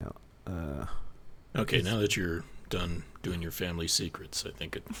Okay, now that you're done doing your family secrets, I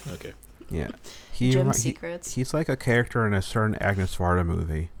think it. Okay. Yeah. Jim Secrets. He's like a character in a certain Agnes Varda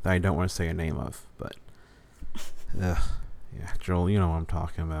movie that I don't want to say a name of, but. Yeah, Joel, you know what I'm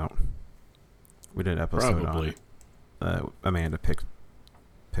talking about. We did an episode Probably. on it. Amanda picked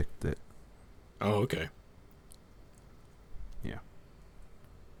it. Oh, okay. Yeah.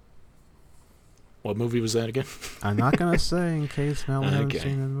 What movie was that again? I'm not going to say in case Mel hasn't Okay.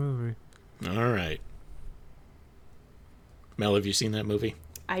 seen the movie. All right. Mel, have you seen that movie?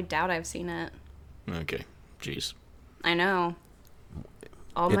 I doubt I've seen it. Okay. Jeez. I know.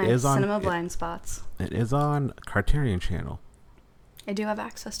 All It my is on- cinema it- blind spots. It is on Criterion Channel. I do have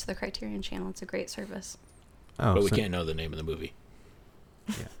access to the Criterion Channel. It's a great service. Oh, But we so- can't know the name of the movie.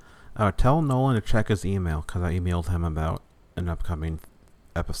 Tell Nolan to check his email because I emailed him about an upcoming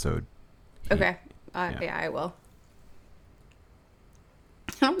episode. Okay. yeah. Yeah, I will.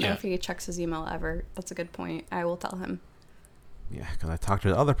 I don't know Yeah. if he checks his email ever. That's a good point. I will tell him. Yeah, because I talked to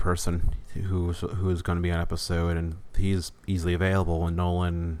the other person who's going to be on episode, and he's easily available. And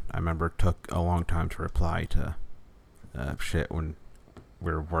Nolan, I remember, took a long time to reply to shit when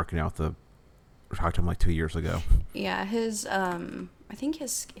we were working out the. We talked to him like 2 years ago. Yeah, his I think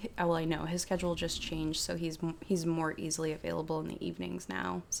well, I know his schedule just changed, so he's more easily available in the evenings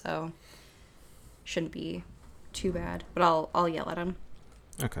now. So shouldn't be too bad. But I'll yell at him.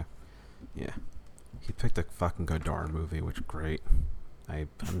 Okay. Yeah. He picked a fucking Godard movie, which is great.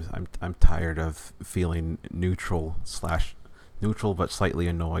 I'm tired of feeling neutral but slightly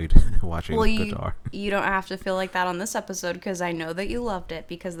annoyed watching Godard. You don't have to feel like that on this episode because I know that you loved it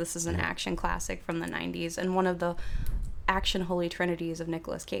because this is an action classic from the 90s and one of the action holy trinities of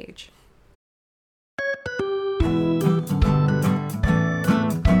Nicolas Cage.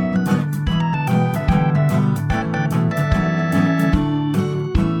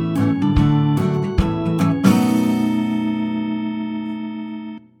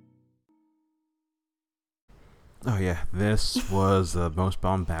 Oh yeah, this was the most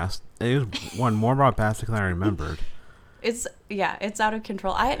bombastic. It was one more bombastic than I remembered. It's out of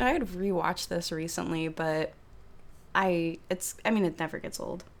control. I had rewatched this recently, but it never gets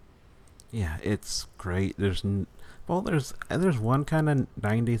old. Yeah, it's great. There's one kind of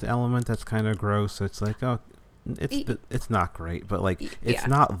 90s element that's kind of gross. It's like, oh, it's not great, but like it's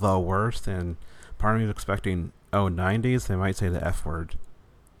not the worst. And part of me is expecting, 90s, they might say the F word,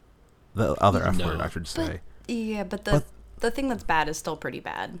 the other F word, I should say. Yeah, but the thing that's bad is still pretty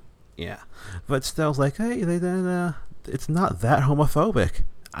bad. Yeah, but still, it's like, hey, it's not that homophobic.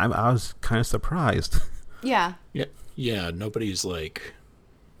 I was kind of surprised. Yeah. Yeah. Nobody's like,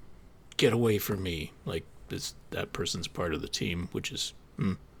 get away from me. Like that person's part of the team, which is.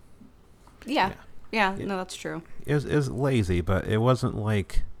 Yeah. No, that's true. It was lazy, but it wasn't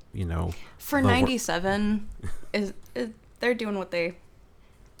like, For 97, they're doing what they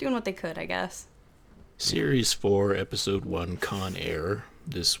could, I guess. Series 4, Episode 1, Con Air.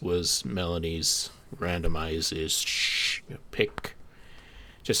 This was Melanie's randomized pick,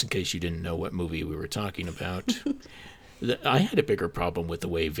 just in case you didn't know what movie we were talking about. I had a bigger problem with the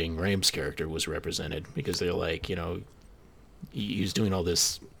way Ving Rhames' character was represented, because they're like, he's doing all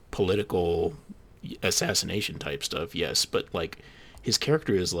this political assassination type stuff, yes, but like his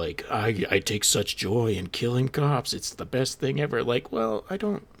character is like, I take such joy in killing cops. It's the best thing ever. Like, well, I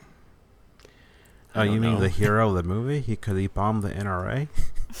don't you mean know. the hero of the movie? He bombed the NRA?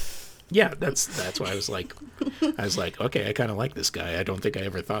 Yeah, that's why I was like, okay, I kind of like this guy. I don't think I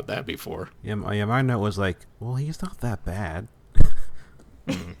ever thought that before. Yeah, my note was like, well, he's not that bad.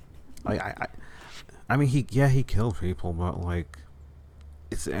 I mean, he killed people, but like,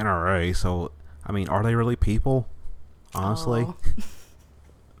 it's the NRA, so I mean, are they really people? Honestly, Oh.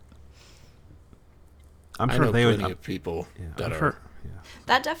 I'm I sure know they would. plenty of people that I'm are. sure. Yeah.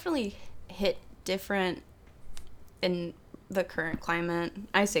 That definitely hit different in the current climate.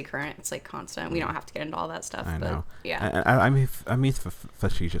 I say current, it's like constant. We don't have to get into all that stuff. I but know. Yeah. I mean,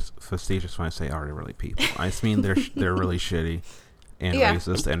 facetious when I say are they really people? I just mean they're really shitty and Yeah.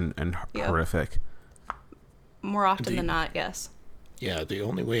 racist and Yeah. horrific. More often Indeed. than not, yes. Yeah, the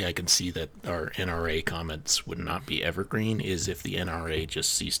only way I can see that our NRA comments would not be evergreen is if the NRA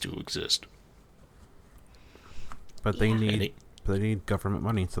just ceased to exist. But they Yeah. need government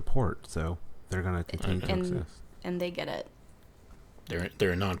money and support, so they're gonna continue to And- exist. And they get it.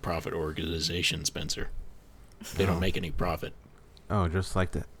 They're a non-profit organization, Spencer. They don't make any profit. Oh, just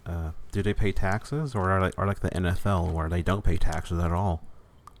like the do they pay taxes, or are like the NFL where they don't pay taxes at all?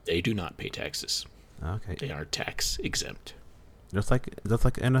 They do not pay taxes. Okay, They are tax exempt. just like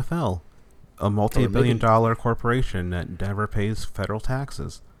NFL, a multi-billion-dollar corporation that never pays federal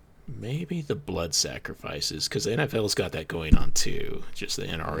taxes. Maybe the blood sacrifices, because the NFL's got that going on too. Just the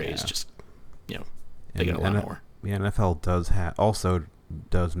NRA is just, they got a lot more. The NFL also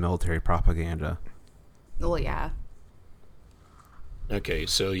does military propaganda. Well, yeah. Okay,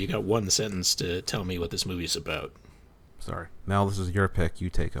 so you got one sentence to tell me what this movie is about. Sorry. Mel, this is your pick. You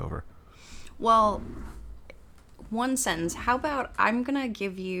take over. Well, one sentence. How about I'm going to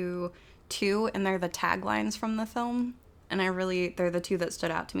give you two, and they're the taglines from the film. And they're the two that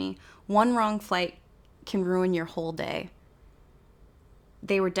stood out to me. One wrong flight can ruin your whole day.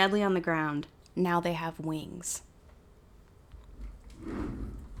 They were deadly on the ground. Now they have wings.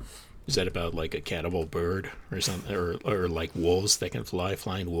 Is that about like a cannibal bird or something, or like wolves that can fly,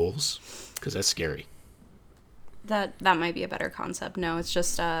 flying wolves? Because that's scary. That might be a better concept. No, it's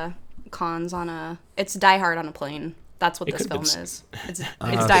just it's Die Hard on a plane. That's what this film is. It's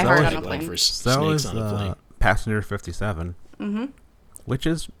Die Hard on a plane. So is Passenger 57, which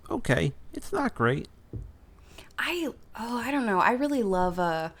is okay. It's not great. I don't know. I really love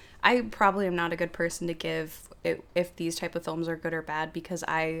I probably am not a good person to give if these type of films are good or bad, because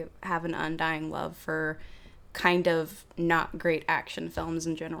I have an undying love for kind of not great action films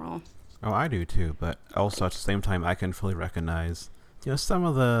in general. Oh, I do too, but also at the same time I can fully recognize, some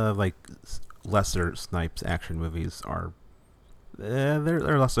of the like lesser Snipes action movies are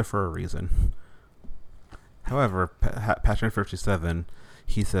they're lesser for a reason. However, Passenger 57,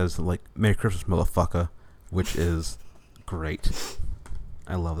 he says like "Merry Christmas, motherfucker," which is great.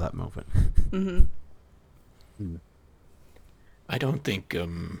 I love that moment. Mm-hmm. I don't think.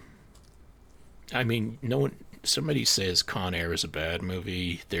 I mean, no one. Somebody says Con Air is a bad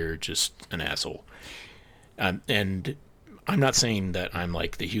movie, they're just an asshole. And I'm not saying that I'm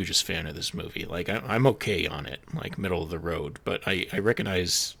like the hugest fan of this movie. Like I'm okay on it, like middle of the road. But I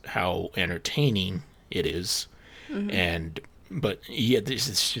recognize how entertaining it is, but yeah,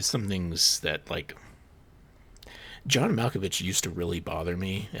 there's just some things that like. John Malkovich used to really bother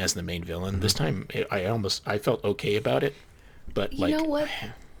me as the main villain. This time, I felt okay about it, but like. You know what?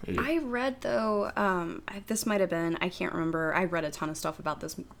 I read though, this might have been, I can't remember. I read a ton of stuff about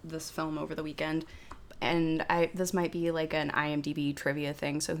this film over the weekend, and this might be like an IMDb trivia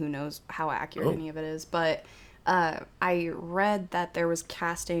thing, so who knows how accurate any of it is. But I read that there was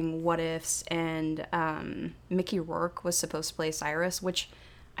casting what ifs, and Mickey Rourke was supposed to play Cyrus, which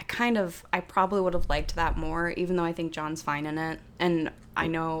I probably would have liked that more, even though I think John's fine in it. And I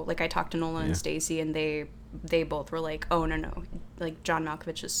know, like, I talked to Nolan and Stacy, and they both were like, oh, no, like, John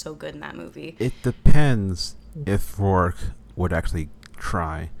Malkovich is so good in that movie. It depends if Rourke would actually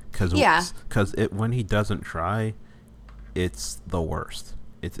try. Because when he doesn't try, it's the worst.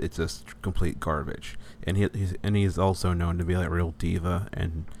 It's just complete garbage. And he's also known to be like a real diva,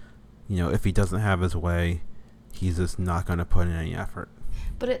 and, if he doesn't have his way, he's just not going to put in any effort.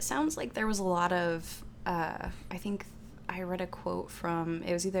 But it sounds like there was a lot of, I think I read a quote from,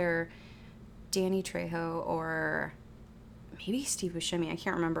 it was either Danny Trejo or maybe Steve Buscemi, I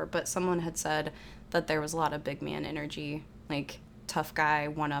can't remember, but someone had said that there was a lot of big man energy, like tough guy,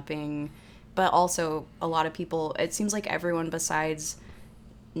 one-upping, but also a lot of people, it seems like everyone besides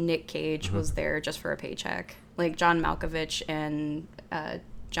Nick Cage was there just for a paycheck. Like John Malkovich and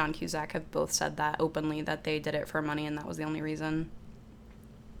John Cusack have both said that openly, that they did it for money and that was the only reason.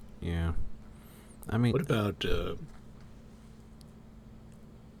 Yeah. I mean... What about...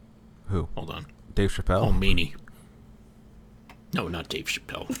 Who? Hold on. Dave Chappelle? Cole Meany. No, not Dave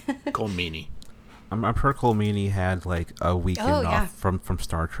Chappelle. Cole Meany. I'm sure Cole Meany had like a weekend off from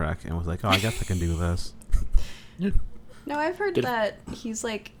Star Trek and was like, I guess I can do this. Yeah. No, I've heard that he's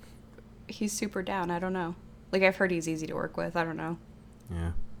super down. I don't know. Like, I've heard he's easy to work with. I don't know.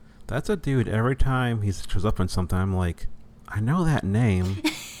 Yeah. That's a dude, every time he shows up in something, I'm like, I know that name,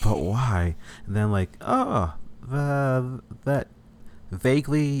 but why? And then like, that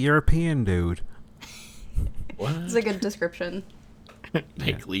vaguely European dude. What? It's a good description.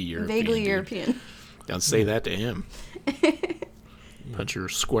 Vaguely European. Vaguely European. Don't say that to him. Punch her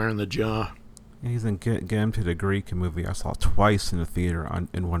square in the jaw. Yeah, he's in Get Him to the Greek movie I saw twice in the theater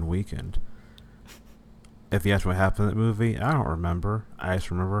in one weekend. If you ask what happened in that movie, I don't remember. I just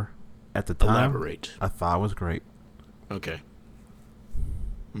remember at the time, Elaborate. I thought it was great. Okay.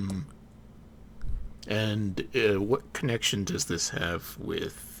 And what connection does this have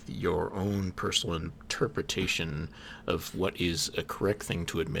with your own personal interpretation of what is a correct thing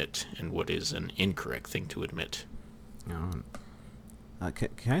to admit and what is an incorrect thing to admit?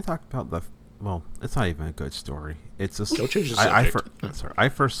 Can I talk about well, it's not even a good story. It's just... Don't change the subject. I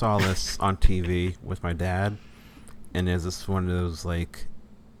first saw this on TV with my dad, and it's just one of those, like,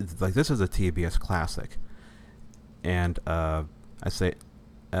 this is a TBS classic. And I say,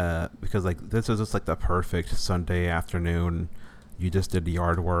 because like this is just like the perfect Sunday afternoon. You just did the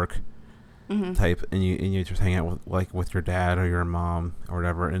yard work type, and you just hang out with your dad or your mom or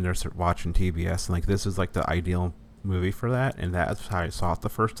whatever, and they're watching TBS, and like this is like the ideal movie for that, and that's how I saw it the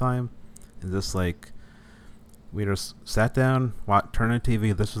first time. And just like we just sat down, turned the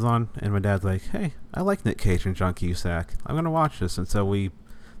TV, this was on, and my dad's like, "Hey, I like Nick Cage and John Cusack. I'm gonna watch this." And so we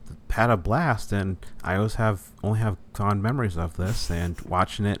had a blast, and I only have fond memories of this, and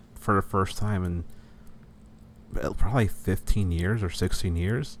watching it for the first time in probably 15 years or 16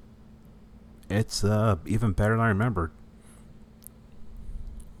 years. It's even better than I remembered.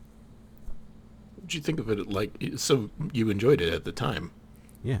 What'd you think of it? Like, so you enjoyed it at the time?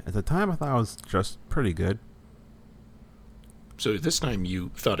 Yeah, at the time I thought it was just pretty good. So this time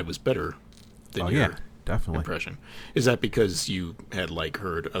you thought it was better than your definitely impression. Is that because you had like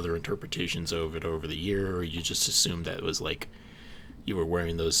heard other interpretations of it over the year, or you just assumed that it was like you were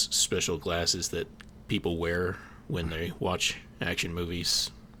wearing those special glasses that people wear when they watch action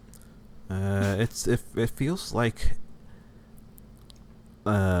movies? It feels like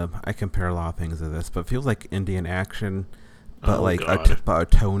I compare a lot of things to this, but it feels like Indian action, but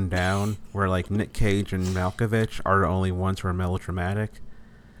but toned down. Where like Nick Cage and Malkovich are the only ones who are melodramatic,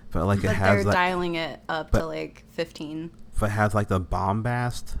 but like it has they're dialing it up to like 15. But it has like the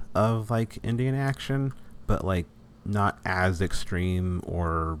bombast of like Indian action, but like not as extreme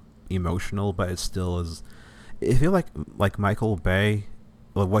or emotional, but it still is. I feel like Michael Bay,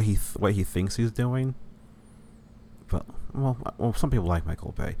 what he thinks he's doing. But well, some people like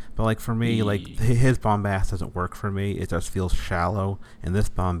Michael Bay, but like for me, like his bombast doesn't work for me. It just feels shallow, and this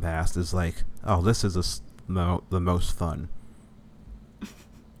bombast is like, oh, this is the most fun.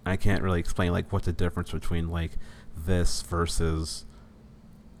 I can't really explain like what's the difference between like this versus,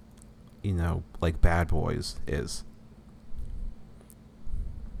 like Bad Boys is.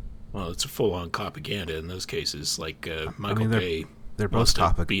 Well, it's a full-on propaganda in those cases. Like Michael Bay, they're both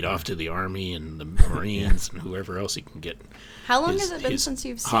beat off to the army and the Marines and whoever else he can get. How long has it been since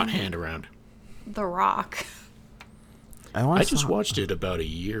you've seen hot hand around The Rock? I just watched it about a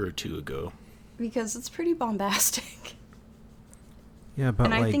year or two ago. Because it's pretty bombastic. Yeah, but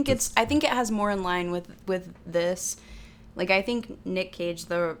and I think it has more in line with this. Like I think Nick Cage,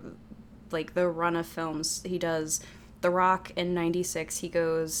 the run of films he does, The Rock in '96, he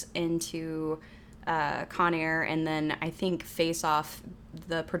goes into Con Air, and then I think Face Off,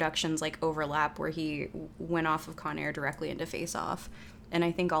 the productions like overlap where he went off of Con Air directly into Face Off, and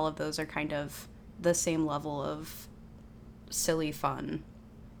I think all of those are kind of the same level of silly fun.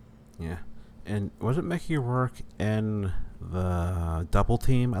 Yeah, and was it Mickey Rourke in the Double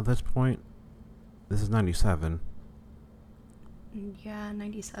Team at this point? This is '97. Yeah,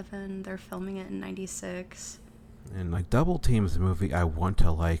 '97. They're filming it in '96. And like Double Team is a movie I want to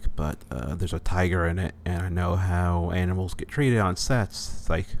like, but there's a tiger in it, and I know how animals get treated on sets. It's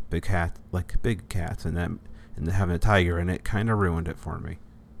like big cats, and having a tiger in it kind of ruined it for me.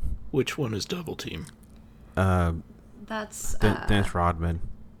 Which one is Double Team? That's Dennis Rodman.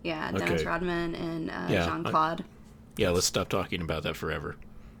 Yeah, Dennis Rodman and Jean-Claude. Let's stop talking about that forever.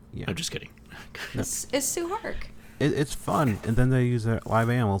 Yeah. I'm just kidding. It's Sue Hark. It's fun, and then they use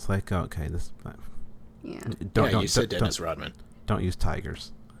live animals. Like, okay, this. Yeah. You said Dennis Rodman. Don't use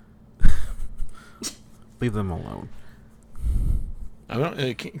tigers. Leave them alone.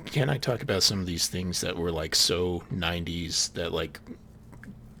 Can I talk about some of these things that were like so 90s that like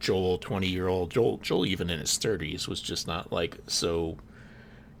Joel, 20-year-old Joel even in his 30s was just not like so,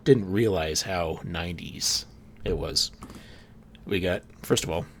 didn't realize how 90s it was. We got, first of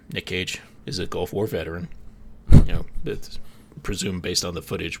all, Nick Cage is a Gulf War veteran. That's presumed based on the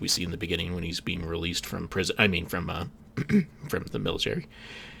footage we see in the beginning when he's being released from prison. I mean, from the military.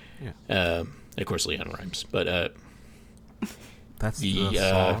 Yeah. Of course, Leon Rimes, but that's the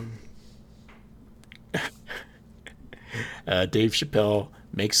song. Dave Chappelle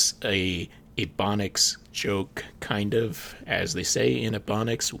makes a Ebonics joke, kind of, as they say in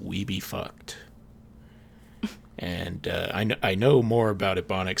Ebonics, we be fucked. And I know more about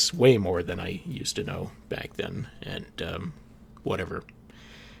Ebonics, way more than I used to know back then, and whatever.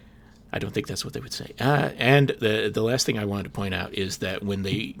 I don't think that's what they would say. And the last thing I wanted to point out is that when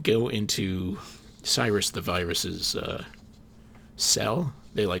they go into Cyrus the Virus's cell,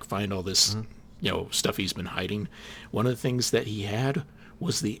 they like find all this stuff he's been hiding. One of the things that he had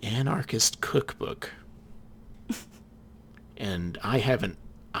was the Anarchist Cookbook, and I haven't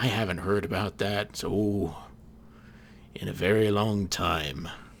heard about that. So. In a very long time.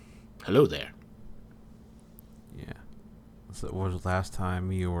 Hello there. Yeah. So what was the last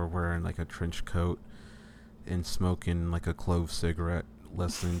time you were wearing like a trench coat and smoking like a clove cigarette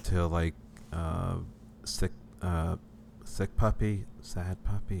listening to like sick sick puppy, sad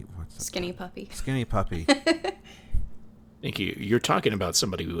puppy, what's Skinny Puppy. Skinny Puppy. Thank you. You're talking about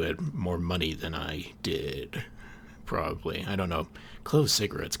somebody who had more money than I did. Probably. I don't know. Clove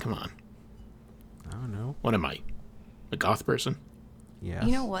cigarettes, come on. I don't know. What am I? A goth person? Yes.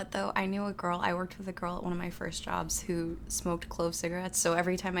 You know what, though? I worked with a girl at one of my first jobs who smoked clove cigarettes, so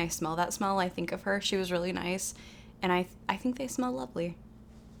every time I smell that smell, I think of her. She was really nice, and I think they smell lovely.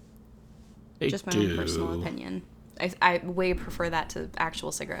 They Just my do. own personal opinion. I way prefer that to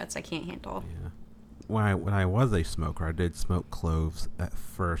actual cigarettes. I can't handle. Yeah. When I was a smoker, I did smoke cloves at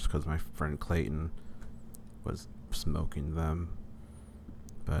first because my friend Clayton was smoking them.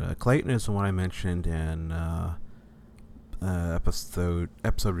 But Clayton is the one I mentioned in episode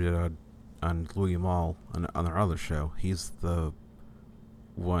we did on Louis Malle on our other show. He's the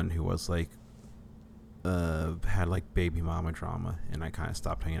one who was like had like baby mama drama, and I kind of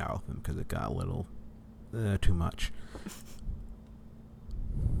stopped hanging out with him because it got a little too much.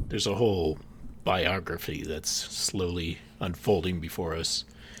 There's a whole biography that's slowly unfolding before us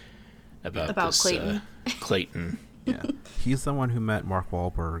about this, Clayton. Clayton. Yeah, he's the one who met Mark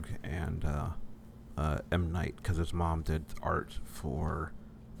Wahlberg and M. Night because his mom did art for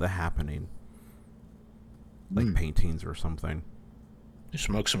The Happening, like paintings or something. You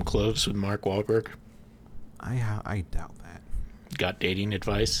smoke some cloves with Mark Wahlberg? I doubt that. Got dating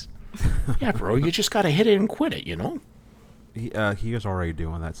advice? Yeah, bro, you just gotta hit it and quit it, you know? He was already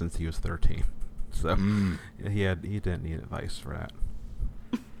doing that since he was 13, so he didn't need advice for that.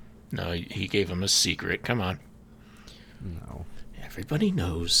 No, he gave him a secret. Come on. No, Everybody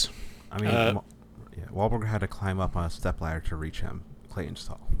knows. I mean, Wahlberg had to climb up on a stepladder to reach him. Clayton's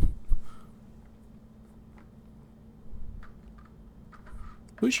tall.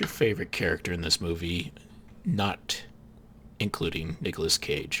 Who's your favorite character in this movie, not including Nicolas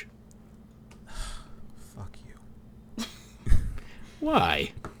Cage? Fuck you.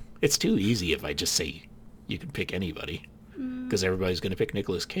 Why? It's too easy if I just say you can pick anybody. Because everybody's going to pick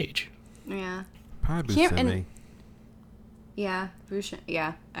Nicolas Cage. Yeah. Probably Can't- Buscemi. and- Yeah.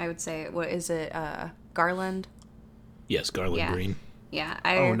 Yeah, I would say. What is it? Garland? Yes, Garland Yeah. Green. Yeah.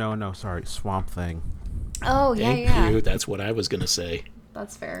 Oh no, sorry, Swamp Thing. Oh, yeah, Thank yeah. you. That's what I was going to say.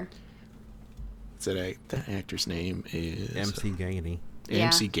 That's fair. The actor's name is... MC Gainey. Yeah.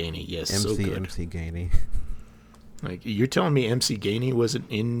 MC Gainey, yes, so good. MC Gainey. Like, you're telling me MC Gainey wasn't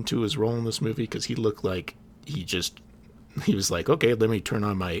into his role in this movie? Because he looked like he was like, okay, let me turn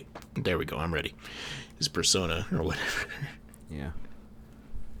on my... There we go, I'm ready. His persona, or whatever. Yeah.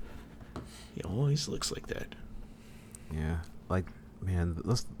 He always looks like that. Yeah. Like, man,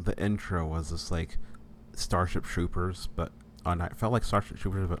 the intro was just like Starship Troopers, but it felt like Starship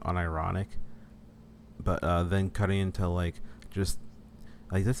Troopers, but unironic. But then cutting into like just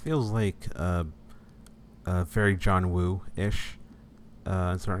like this feels like very John Woo-ish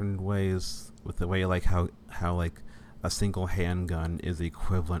in certain ways, with the way like how like a single handgun is the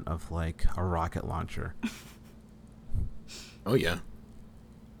equivalent of like a rocket launcher. Oh, yeah.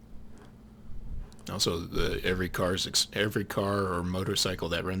 Also, every car or motorcycle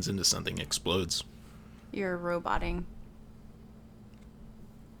that runs into something explodes. You're roboting.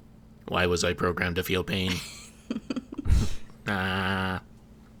 Why was I programmed to feel pain?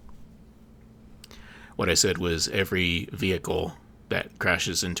 What I said was every vehicle that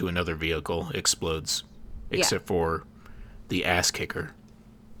crashes into another vehicle explodes, except for the ass kicker.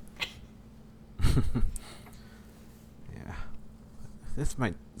 Yeah. This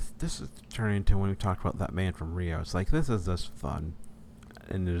is turning into when we talked about that man from Rio. It's like, this is just fun.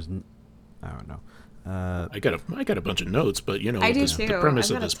 And I don't know. I got a bunch of notes, but you know, I do the too.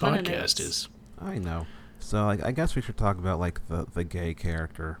 premise I've of got a this ton of podcast notes. is I know. So like, I guess we should talk about like the gay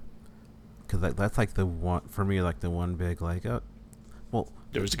character, because that's like the one for me, like the one big like there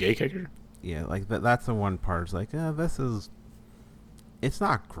was a gay kicker. yeah, like that's the one part. It's like it's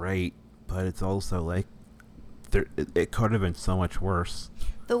not great, but it's also like it could have been so much worse.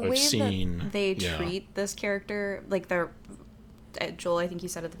 The I've way seen- that they yeah. treat this character, like Joel, I think you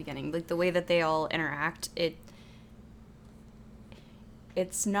said at the beginning, like the way that they all interact,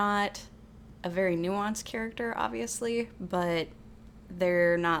 it's not a very nuanced character, obviously, but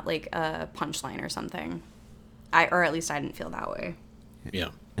they're not like a punchline or something. Or at least I didn't feel that way. Yeah,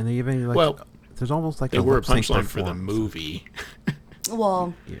 And they even like Well, there's almost like they a were a lip-sync punchline for the performance. movie.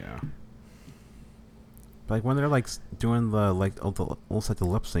 Well, Yeah. Like when they're like doing the almost like the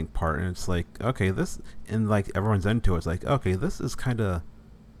lip sync part, and it's like, okay, this, and like everyone's into it. It's like, okay, this is kind of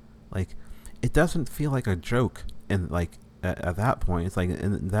like, it doesn't feel like a joke, and like at that point. It's like,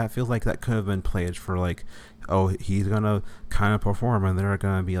 and that feels like that could have been played for like, oh, he's gonna kind of perform, and they're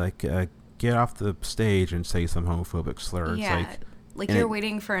gonna be like, get off the stage and say some homophobic slur. Yeah, It's like you're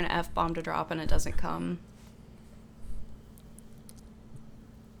waiting for an F-bomb to drop and it doesn't come.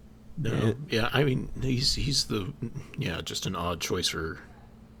 No, yeah, I mean, he's the just an odd choice for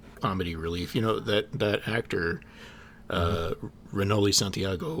comedy relief. You know, that actor, Renoli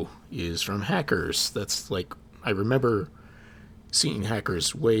Santiago, is from Hackers. That's like, I remember seeing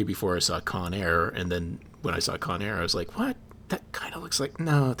Hackers way before I saw Con Air, and then when I saw Con Air, I was like, what? That kind of looks like,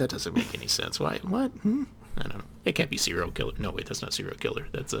 no, that doesn't make any sense. Why? What? I don't know. It can't be Serial Killer. No, wait, that's not Serial Killer.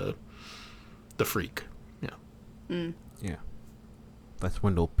 That's The Freak. Yeah. Yeah. That's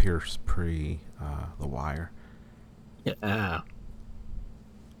Wendell Pierce pre The Wire. Yeah. Ah.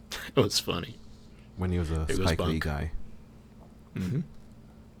 Oh, it's funny. When he was a Spike Lee guy. Mm-hmm.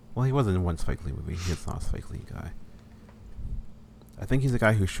 Well, he wasn't in one Spike Lee movie. He's not a Spike Lee guy. I think he's the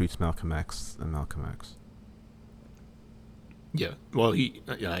guy who shoots Malcolm X in Malcolm X. Yeah. Well,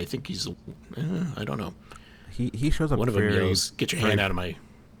 I think he's. I don't know. He shows up. One of them yells, "Get your hand out of my."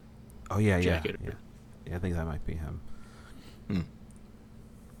 Oh yeah, jacket. Yeah. I think that might be him.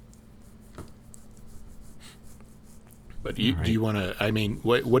 But do you want to? I mean,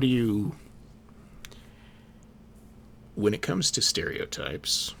 what do you? When it comes to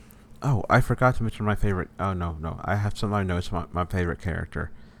stereotypes. Oh, I forgot to mention my favorite. Oh no, I have some of my notes. My favorite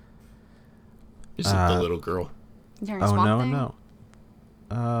character. Is it the little girl? No.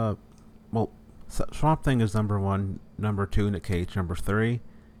 Well, Swamp Thing is number 1. Number 2, Nick Cage. Number 3,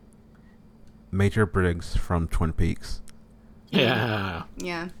 Major Briggs from Twin Peaks. Yeah.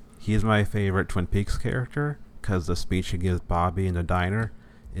 Yeah. He's my favorite Twin Peaks character because the speech he gives Bobby in the diner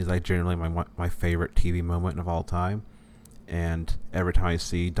is like generally my favorite TV moment of all time. And every time I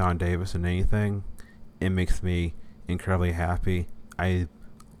see Don Davis in anything, it makes me incredibly happy. I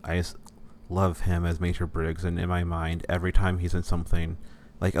just love him as Major Briggs, and in my mind, every time he's in something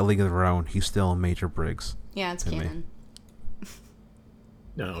like A League of Their Own, he's still Major Briggs. Yeah, it's canon.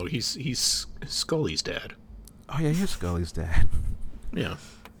 No, he's Scully's dad. Oh yeah, he's Scully's dad. Yeah.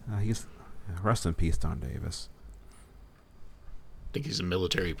 He's rest in peace, Don Davis. I think he's a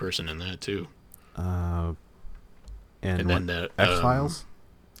military person in that too. And then that X-Files?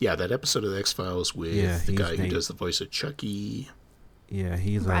 Yeah, that episode of the X-Files with the guy who does the voice of Chucky. Yeah,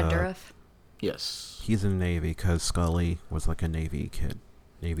 he's Brad Dourif. Yes. He's in the Navy because Scully was like a Navy kid.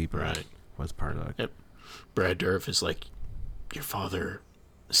 Navy brat was part of it. Yep. Brad Dourif is like, your father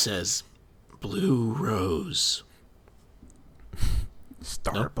says Blue Rose.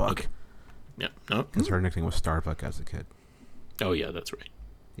 Starbuck. Nope. Okay. Yeah, no. Because her nickname was Starbuck as a kid. Oh yeah, that's right.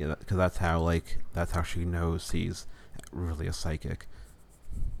 Yeah, because that's how she knows he's really a psychic.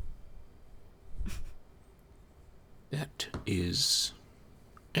 That is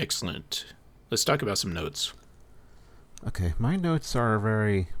excellent. Let's talk about some notes. Okay, my notes are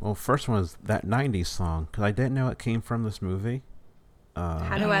first one was that 90s song, because I didn't know it came from this movie.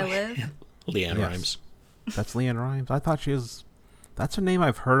 How Do I Live? Leanne Rimes. That's Leanne Rimes. I thought that's a name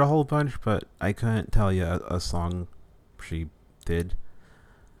I've heard a whole bunch, but I couldn't tell you a song she did.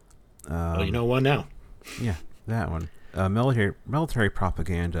 Well, you know one now. Yeah, that one. Military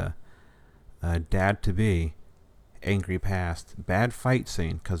propaganda. Dad to Be. Angry Past. Bad fight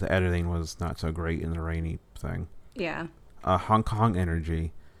scene, because the editing was not so great in the rainy thing. Yeah. Hong Kong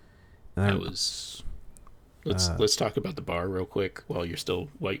Energy. That was. Let's talk about the bar real quick while you're still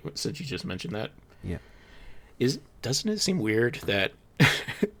since you just mentioned that. Yeah. Doesn't it seem weird that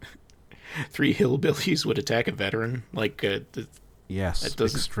 3 hillbillies would attack a veteran? Like, yes, that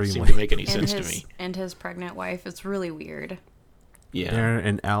doesn't extremely seem to make any sense to me. And his pregnant wife. It's really weird. Yeah. They're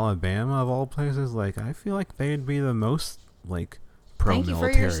in Alabama of all places. Like, I feel like they'd be the most like pro-military.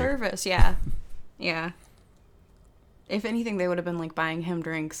 Thank you for your service. Yeah. Yeah. If anything, they would have been like buying him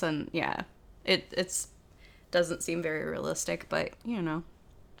drinks, and yeah, it's doesn't seem very realistic, but you know,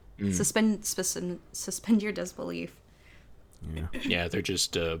 suspend your disbelief. Yeah. Yeah, they're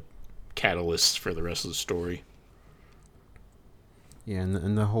just catalysts for the rest of the story. Yeah,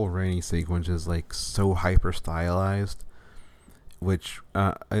 and the whole rainy sequence is like so hyper stylized, which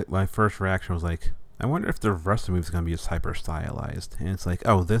my first reaction was like, I wonder if the rest of the movie is gonna be as hyper stylized, and it's like,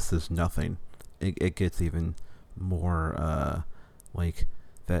 oh, this is nothing. It gets even more like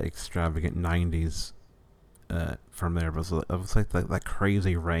that extravagant 90s from there. But it was like that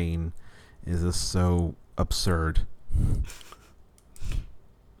crazy rain is just so absurd.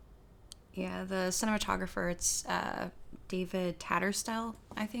 Yeah, the cinematographer, it's David Tattersall,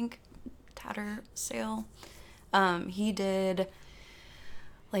 I think. Tattersall. He did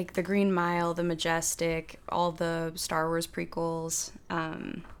like the Green Mile, the Majestic, all the Star Wars prequels.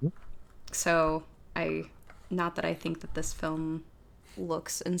 So not that I think that this film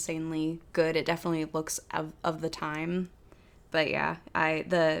looks insanely good. It definitely looks of the time. But yeah,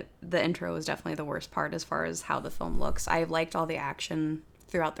 the intro is definitely the worst part as far as how the film looks. I liked all the action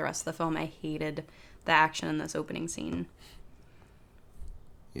throughout the rest of the film. I hated the action in this opening scene.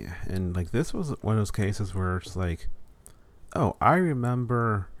 Yeah, and like this was one of those cases where it's like, oh, I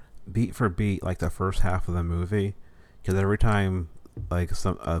remember beat for beat like the first half of the movie, because every time like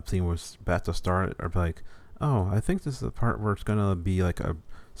some scene was about to start, or like, oh, I think this is the part where it's gonna be like a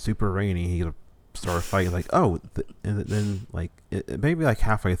super rainy. He start a fight, like, oh, and then like maybe like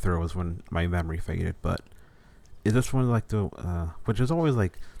halfway through was when my memory faded, but it just wanted like the which is always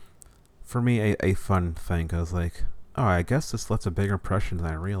like for me a fun thing, because like, oh, I guess this left a bigger impression than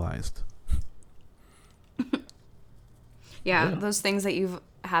I realized. Yeah, those things that you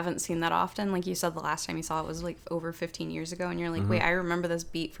haven't seen that often, like you said, the last time you saw it was like over 15 years ago, and you're like, wait, I remember this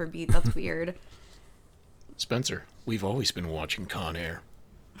beat for beat. That's weird. Spencer, we've always been watching Con Air.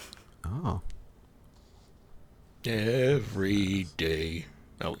 Oh. Every day.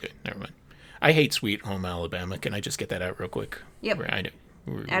 Okay, never mind. I hate Sweet Home Alabama. Can I just get that out real quick? Yep. I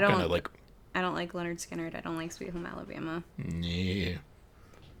don't like. I don't like Leonard Skinner. I don't like Sweet Home Alabama. Yeah.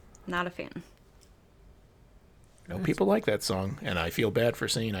 Not a fan. No, people like that song, and I feel bad for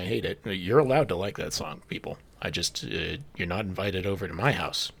saying I hate it. You're allowed to like that song, people. I just you're not invited over to my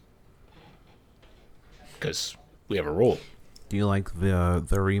house because we have a rule. Do you like the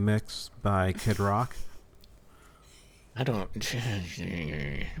remix by Kid Rock? I don't.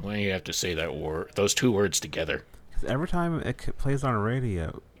 Why do you have to say those two words together? Every time it plays on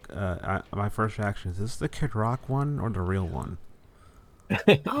radio, my first reaction is this the Kid Rock one or the real one?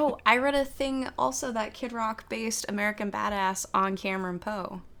 Oh, I read a thing also that Kid Rock based American Badass on Cameron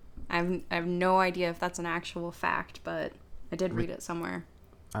Poe. I have no idea if that's an actual fact, but I did read it somewhere.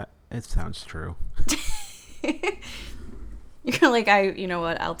 It sounds true. You're like, you know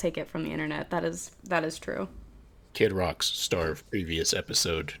what? I'll take it from the internet. That is true. Kid Rock's star of previous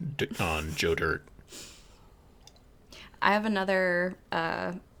episode on Joe Dirt. I have another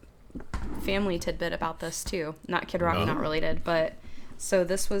family tidbit about this too. Not Kid Rock, not related, but so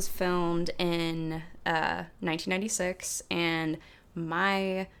this was filmed in 1996, and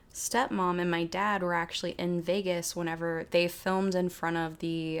my stepmom and my dad were actually in Vegas whenever they filmed in front of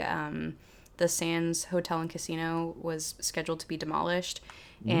the Sands Hotel and Casino was scheduled to be demolished.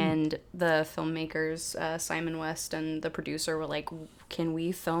 And the filmmakers, Simon West and the producer, were like, can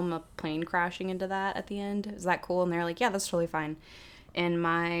we film a plane crashing into that at the end? Is that cool? And they're like, yeah, that's totally fine. And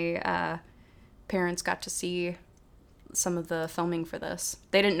my parents got to see some of the filming for this.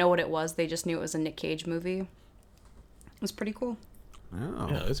 They didn't know what it was. They just knew it was a Nick Cage movie. It was pretty cool. Oh.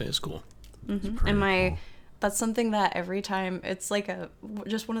 Yeah, that's cool. Mm-hmm. And cool. That's something that every time, it's like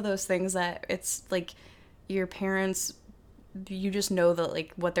just one of those things that it's like your parents, you just know that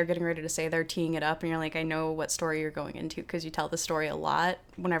like what they're getting ready to say, they're teeing it up, and you're like, I know what story you're going into, because you tell the story a lot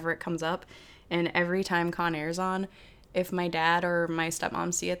whenever it comes up. And every time Con Air's on, if my dad or my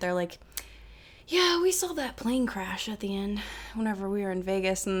stepmom see it, they're like, yeah, we saw that plane crash at the end whenever we were in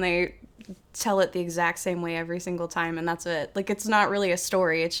Vegas, and they tell it the exact same way every single time, and that's it. Like, it's not really a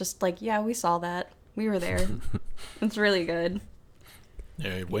story, it's just like, yeah, we saw that, we were there. It's really good.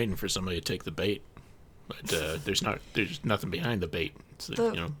 They're waiting for somebody to take the bait. But there's nothing behind the bait.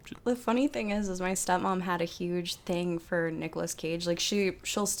 The funny thing is my stepmom had a huge thing for Nicolas Cage. Like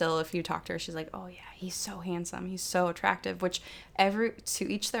she'll still, if you talk to her, she's like, oh yeah, he's so handsome, he's so attractive. Which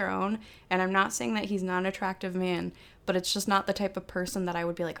to each their own. And I'm not saying that he's not an attractive man, but it's just not the type of person that I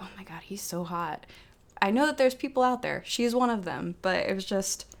would be like, oh my god, he's so hot. I know that there's people out there. She's one of them, but it was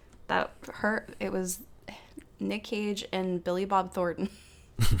just that it was Nick Cage and Billy Bob Thornton.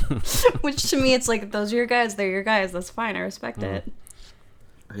 Which to me, it's like, those are your guys, they're your guys, that's fine, I respect it.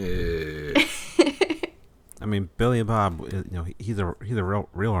 I mean, Billy Bob, he's a real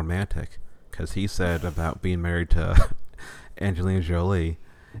romantic, because he said about being married to Angelina Jolie,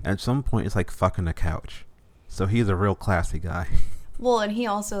 at some point it's like fucking a couch. So he's a real classy guy. Well, and he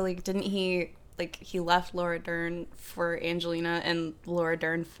also didn't he he left Laura Dern for Angelina, and Laura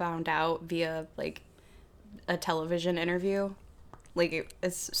Dern found out via a television interview.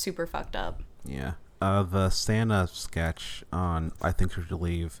 It's super fucked up. Yeah. The Santa sketch on I Think You Should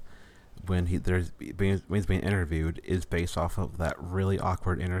Leave, when he's being interviewed, is based off of that really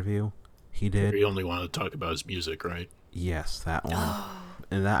awkward interview he did. He only wanted to talk about his music, right? Yes, that one.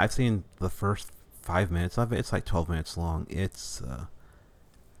 And I've seen the first 5 minutes of it. It's like 12 minutes long. It's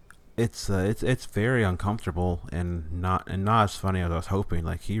it's very uncomfortable and not as funny as I was hoping.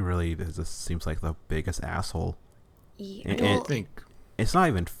 Like he really just seems like the biggest asshole. Yeah, I think It's not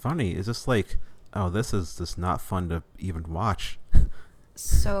even funny. It's just like, oh, this is just not fun to even watch.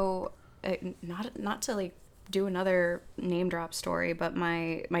 so not to like do another name drop story, but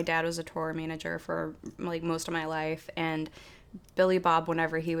my dad was a tour manager for like most of my life, and Billy Bob,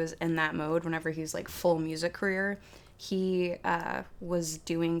 whenever he was in that mode, whenever he's like full music career, he was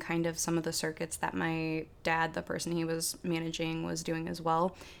doing kind of some of the circuits that my dad, the person he was managing, was doing as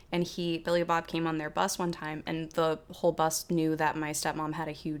well. And Billy Bob came on their bus one time, and the whole bus knew that my stepmom had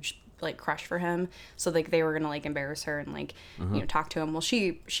a huge like crush for him, so like they were gonna like embarrass her and like talk to him. Well,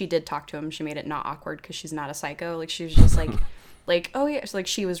 she did talk to him. She made it not awkward because she's not a psycho. Like she was just like like, oh yeah, so, like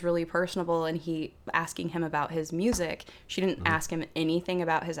she was really personable, and he asking him about his music. She didn't ask him anything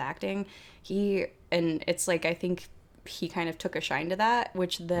about his acting. And it's like, I think he kind of took a shine to that,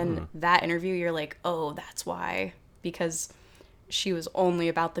 which then that interview, you're like, oh, that's why, because she was only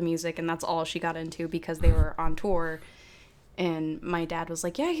about the music, and that's all she got into because they were on tour. And my dad was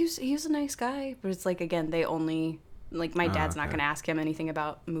like, yeah, he was a nice guy, but it's like, again, they only like, my dad's not going to ask him anything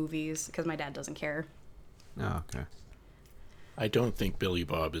about movies because my dad doesn't care. Oh, okay. I don't think Billy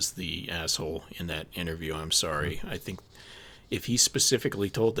Bob is the asshole in that interview. I'm sorry. I think if he specifically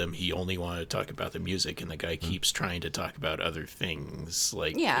told them he only wanted to talk about the music, and the guy keeps trying to talk about other things,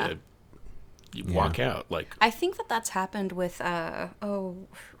 like you walk out. Like I think that's happened with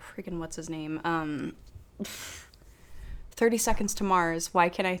freaking what's his name? 30 Seconds to Mars. Why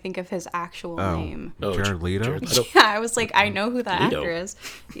can't I think of his actual name? Jared Leto? Jared Leto. Yeah, I was like, I know who that Leto. actor is.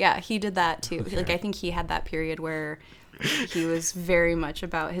 Yeah, he did that too. Okay. Like, I think he had that period where he was very much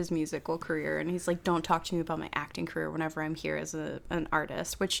about his musical career, and he's like, don't talk to me about my acting career whenever I'm here as an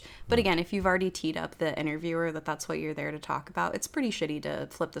artist. But again, if you've already teed up the interviewer that's what you're there to talk about, it's pretty shitty to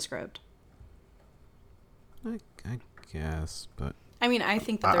flip the script. I guess, but I mean, I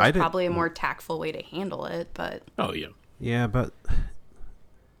think that there's probably a more tactful way to handle it, but oh yeah. Yeah, but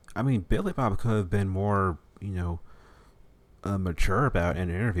I mean, Billy Bob could have been more, mature about an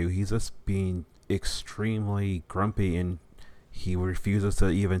interview. He's just being extremely grumpy, and he refuses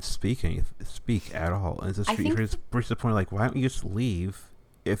to even speak at all. And it's just reaches the point, like, why don't you just leave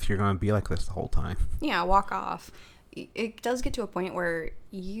if you're going to be like this the whole time? Yeah, walk off. It does get to a point where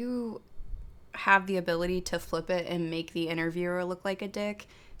you have the ability to flip it and make the interviewer look like a dick.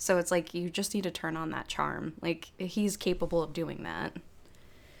 So it's like, you just need to turn on that charm. Like, he's capable of doing that.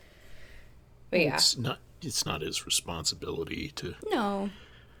 But yeah. It's not his responsibility to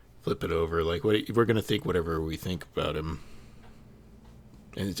flip it over. Like, we're going to think whatever we think about him.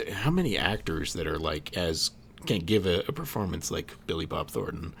 And how many actors that are like, can give a performance like Billy Bob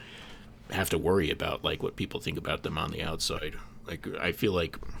Thornton have to worry about like what people think about them on the outside? Like, I feel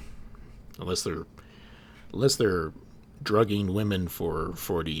like unless they're drugging women for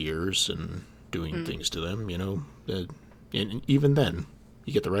 40 years and doing things to them, and even then,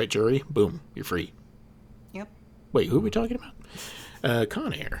 you get the right jury, boom, you're free. Yep. Wait, who are we talking about?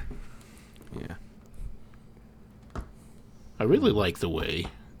 Con Air. Yeah. I really like the way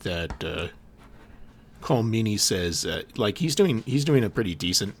that Colmini says, like he's doing a pretty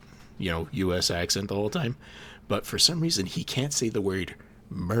decent, U.S. accent the whole time, but for some reason he can't say the word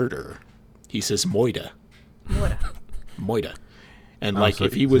murder. He says moida. Moida. And so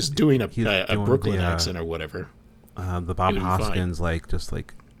if he was doing a Brooklyn accent or whatever, the Bob Hoskins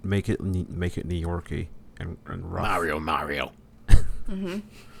make it New Yorky and rough. Mario.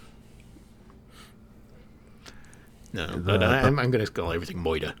 No, but I'm going to call everything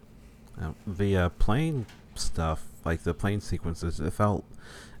moida. The plane stuff, like the plane sequences, it felt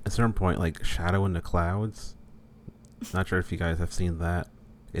at a certain point like Shadow in the Clouds. Not sure if you guys have seen that.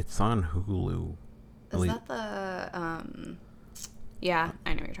 It's on Hulu. Is that the yeah,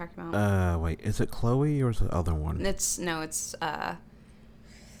 I know what you're talking about. Wait, is it Chloe or is it the other one? It's I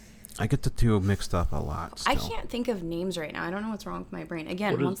get the two mixed up a lot still. I can't think of names right now. I don't know what's wrong with my brain.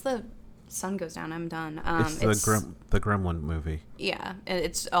 Again, once the sun goes down, I'm done. It's the Gremlin movie. Yeah,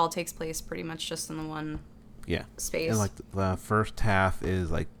 it's all takes place pretty much just in the one space. And like the first half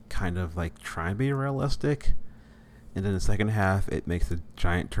is like kind of like trying to be realistic, and then the second half it makes a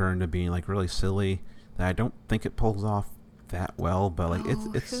giant turn to being like really silly that I don't think it pulls off that well, but like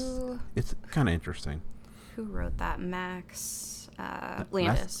it's kind of interesting. Who wrote that? Max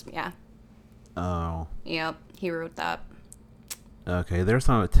Landis. Yeah. Oh. Yep, he wrote that. Okay, there's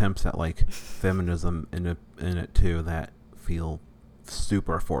some attempts at like feminism in it too that feel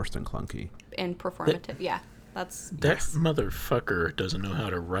super forced and clunky and performative. That motherfucker doesn't know how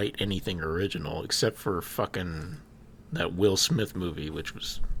to write anything original except for fucking that Will Smith movie, which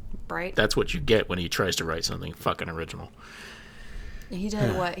was Bright. that's what you get when he tries to write something fucking original. He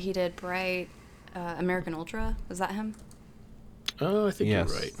did what? He did Bright, American Ultra. Was that him? Oh, I think Yes,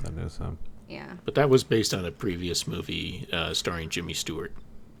 you're right. that is Yeah. But that was based on a previous movie starring Jimmy Stewart.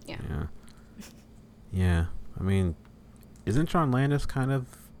 Yeah. yeah. Yeah. I mean, isn't John Landis kind of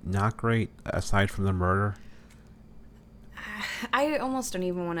not great aside from the murder? I almost don't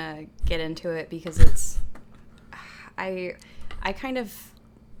even want to get into it because it's I kind of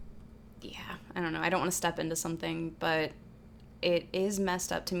I don't know. I don't want to step into something, but it is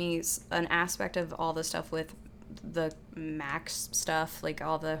messed up to me. An aspect of all the stuff with the Max stuff, like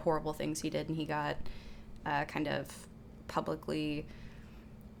all the horrible things he did, and he got kind of publicly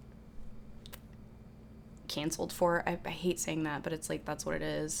canceled for. I hate saying that, but it's like that's what it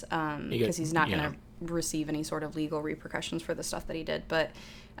is, because he's not going to receive any sort of legal repercussions for the stuff that he did. But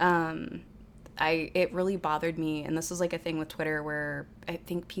it really bothered me, and this is like a thing with Twitter where I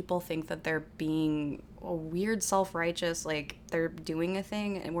think people think that they're being a weird self-righteous, like they're doing a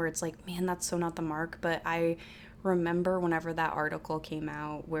thing, and where it's like, man, that's so not the mark. But I remember whenever that article came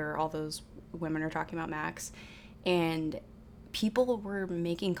out where all those women are talking about Max, and people were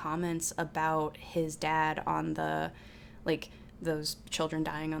making comments about his dad on the, like, those children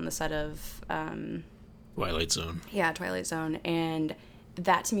dying on the set of Twilight Zone. Yeah, Twilight Zone. And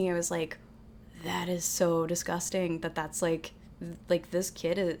that to me, I was like, that is so disgusting that's like this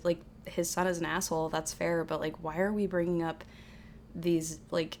kid is like, his son is an asshole. That's fair. But like, why are we bringing up these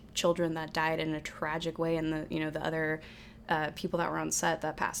like children that died in a tragic way, and the other people that were on set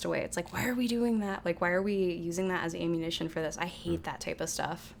that passed away? It's like, why are we doing that? Like, why are we using that as ammunition for this? I hate that type of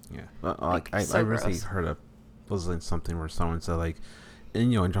stuff. Yeah, like I so recently gross. heard was in something where someone said like,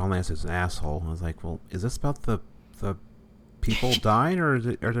 and John Lance is an asshole. I was like, well, is this about the people dying, or is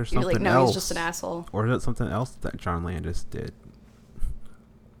it, or there something You're like, no, else? he's just an asshole. Or is it something else that John Landis did?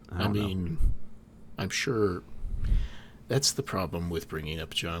 I mean, I'm sure that's the problem with bringing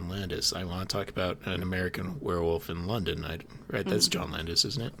up John Landis. I want to talk about An American Werewolf in London. Right, that's John Landis,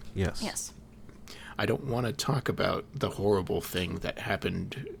 isn't it? Yes. Yes. I don't want to talk about the horrible thing that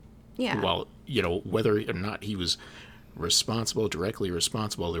happened. Yeah. Well, whether or not he was directly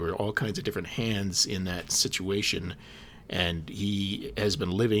responsible, there were all kinds of different hands in that situation, and he has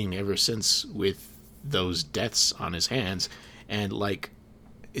been living ever since with those deaths on his hands, and like,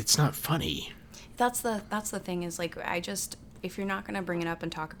 it's not funny. That's the thing is, like, if you're not going to bring it up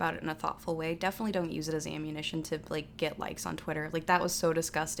and talk about it in a thoughtful way, definitely don't use it as ammunition to like get likes on Twitter. Like, that was so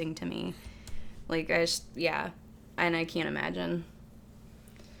disgusting to me. Like, and I can't imagine.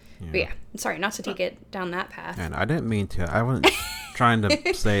 Yeah. But yeah, sorry, not to take it down that path. And I didn't mean to. I wasn't trying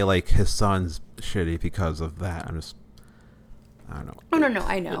to say like his son's shitty because of that. I don't know. Oh, no,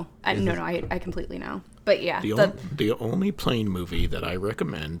 I know. I completely know. But yeah. The only plane movie that I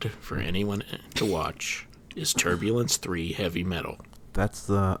recommend for anyone to watch is Turbulence 3 Heavy Metal. That's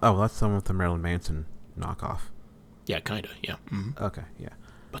the one with the Marilyn Manson knockoff. Yeah, kind of, yeah. Mm-hmm. Okay, yeah.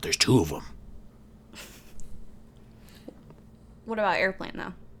 But there's two of them. What about Airplane,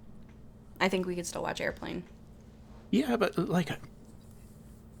 though? I think we could still watch Airplane. Yeah, but like,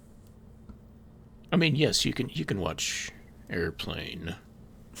 I mean, yes, you can watch Airplane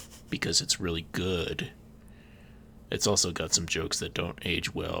because it's really good. It's also got some jokes that don't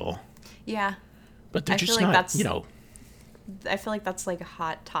age well. Yeah. But they're I just feel like not, I feel like that's like a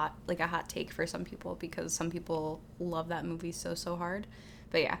hot take for some people, because some people love that movie so hard.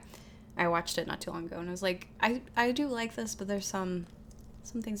 But yeah, I watched it not too long ago, and I was like, I do like this, but there's some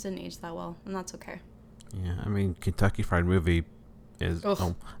things didn't age that well, and that's okay. Yeah, I mean, Kentucky Fried Movie is...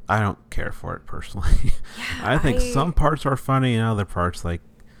 Ugh. I don't care for it, personally. Yeah, I think some parts are funny, and other parts, like,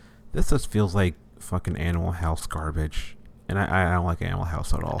 this just feels like fucking Animal House garbage. And I don't like Animal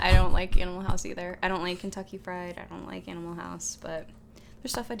House at all. I don't like Animal House either. I don't like Kentucky Fried. I don't like Animal House, but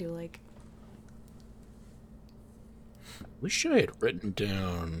there's stuff I do like. Wish I had written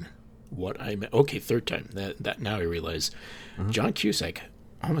down what I meant. Okay, third time. That now I realize. Mm-hmm. John Cusack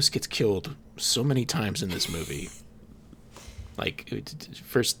almost gets killed so many times in this movie. Like,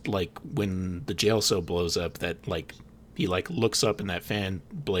 first, like, when the jail cell blows up, that, like, he, like, looks up and that fan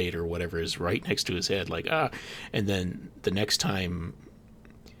blade or whatever is right next to his head, like, and then the next time,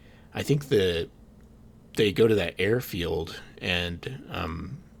 I think they go to that airfield, and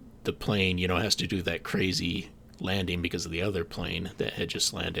the plane, has to do that crazy landing because of the other plane that had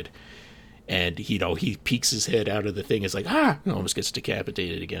just landed, and he peeks his head out of the thing. It's like, and almost gets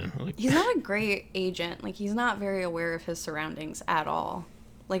decapitated again. Like, he's not a great agent. Like, he's not very aware of his surroundings at all.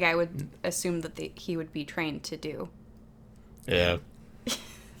 Like, I would assume that he would be trained to do. Yeah.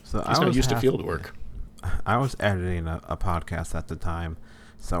 So he's not used to field work. I was editing a podcast at the time,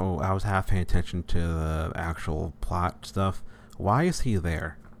 so I was half paying attention to the actual plot stuff. Why is he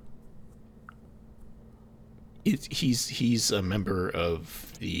there? He's a member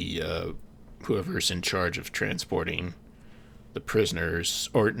of the whoever's in charge of transporting the prisoners,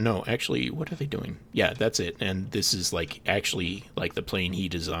 or no, actually, what are they doing? Yeah, that's it. And this is like actually like the plane he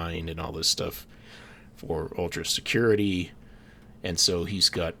designed and all this stuff for ultra security. And so he's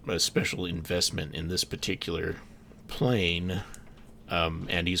got a special investment in this particular plane,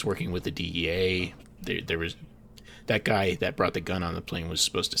 and he's working with the DEA. There was that guy that brought the gun on the plane was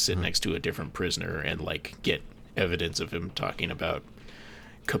supposed to sit next to a different prisoner and like get evidence of him talking about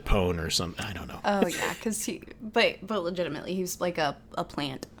Capone or something. I don't know. Oh yeah, because but legitimately, he's like a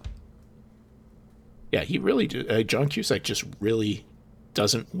plant. Yeah, he really John Cusack just really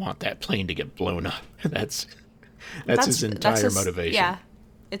doesn't want that plane to get blown up. That's his entire motivation. Yeah,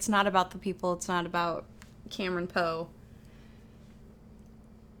 it's not about the people. It's not about Cameron Poe.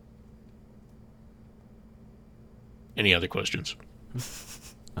 Any other questions?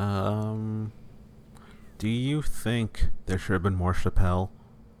 Do you think there should have been more Chappelle?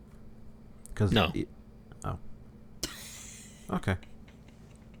 No. Oh. Okay.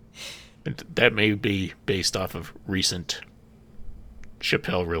 That may be based off of recent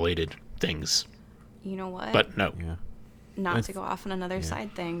Chappelle-related things. You know what? But no. Yeah. Not to go off on another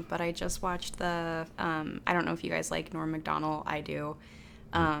side thing, but I just watched the, I don't know if you guys like Norm Macdonald. I do.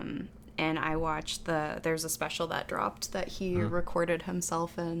 And I watched there's a special that dropped that he recorded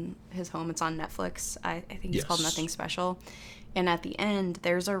himself in his home. It's on Netflix. I think it's called Nothing Special. And at the end,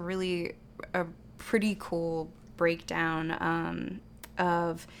 there's a pretty cool breakdown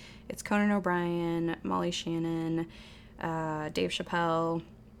of, it's Conan O'Brien, Molly Shannon, Dave Chappelle,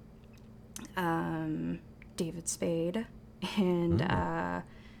 David Spade, and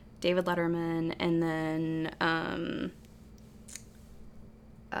David Letterman, and then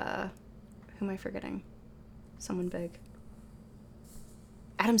who am I forgetting? Someone big.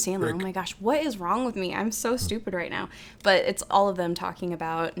 Adam Sandler. Rick. Oh my gosh, what is wrong with me? I'm so stupid right now. But it's all of them talking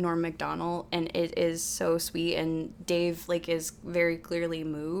about Norm Macdonald, and it is so sweet. And Dave is very clearly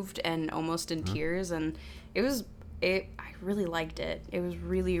moved and almost in tears, and I really liked it. It was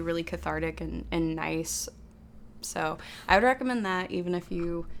really, really cathartic and nice. So I would recommend that, even if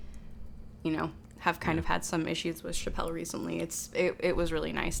you have kind of had some issues with Chappelle recently. It was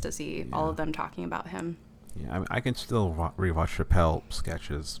really nice to see all of them talking about him. Yeah, I can still rewatch Chappelle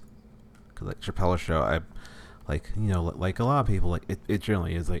sketches, because Chappelle's show, I like a lot of people, it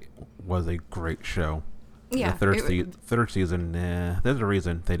generally was a great show. Yeah, the third season, there's a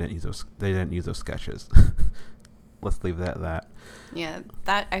reason they didn't use those sketches. Let's leave that at that. Yeah,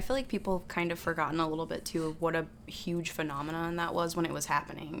 that I feel like people have kind of forgotten a little bit too of what a huge phenomenon that was when it was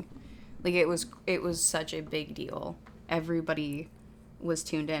happening. It was such a big deal. Everybody was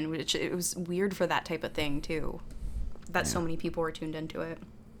tuned in, which it was weird for that type of thing too. That so many people were tuned into it.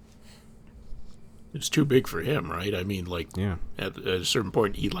 It's too big for him, right? I mean, at a certain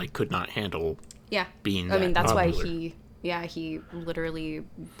point, he could not handle. Yeah, being. That's popular. Why he literally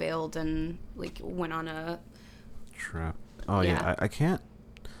bailed and went on a trip. Oh yeah, I can't.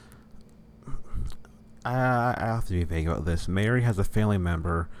 I have to be vague about this. Mary has a family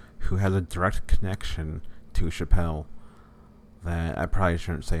member who has a direct connection to Chappelle that I probably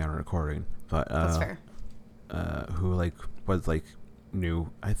shouldn't say on a recording, but that's fair. Who was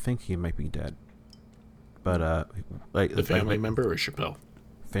knew. I think he might be dead, but the family member or Chappelle?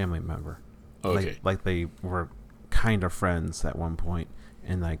 Family member. Okay. They were kind of friends at one point,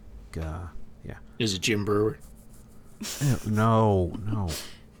 and yeah. Is it Jim Brewer? No.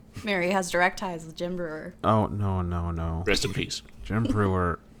 Mary has direct ties with Jim Brewer. Oh no. Rest in peace. Jim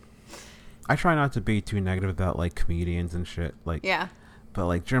Brewer. I try not to be too negative about comedians and shit. Yeah.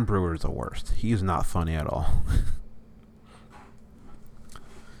 But Jim Brewer is the worst. He's not funny at all.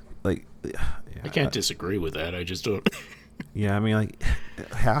 Yeah, I can't disagree with that. I just don't. Yeah, I mean,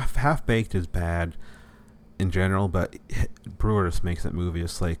 Half Baked is bad in general, but Brewer just makes that movie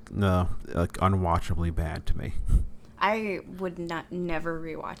just unwatchably bad to me. I would never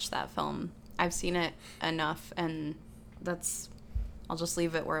rewatch that film. I've seen it enough, and I'll just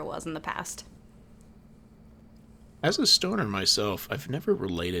leave it where it was in the past. As a stoner myself, I've never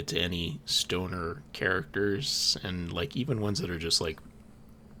related to any stoner characters, and even ones that are just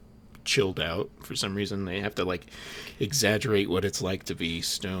chilled out for some reason. They have to exaggerate what it's like to be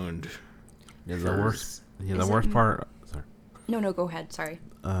stoned. Yeah, the worst part. Sorry. No, go ahead. Sorry.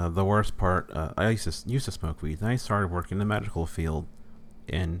 The worst part. I used to smoke weed. Then I started working in the medical field,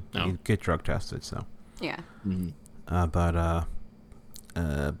 and you get drug tested. So. Yeah. Mm-hmm.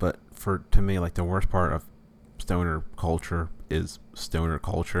 But to me, like the worst part of stoner culture is stoner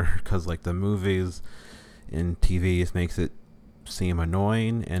culture, because like the movies and TVs makes it seem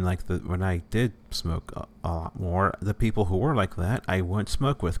annoying, and like when I did smoke a lot more, the people who were like that I wouldn't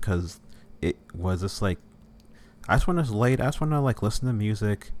smoke with, because it was just like I just want to like listen to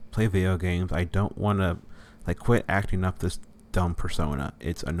music, play video games. I don't want to like quit acting up this dumb persona.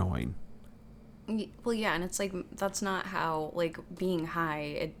 It's annoying. Well, yeah, and it's like that's not how, like, being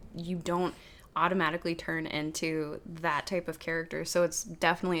high, you don't automatically turn into that type of character. So it's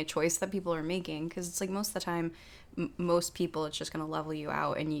definitely a choice that people are making, because it's like most of the time, most people, it's just going to level you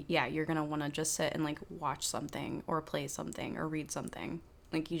out, and you're going to want to just sit and like watch something or play something or read something.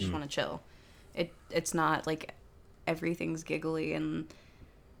 Like you just want to chill. It's not like everything's giggly and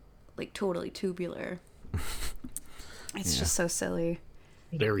like totally tubular. It's just so silly.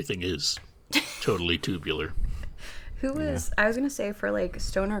 But everything is totally tubular. Who was, I was going to say, for like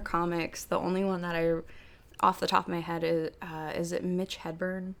stoner comics, the only one that I, off the top of my head, is it Mitch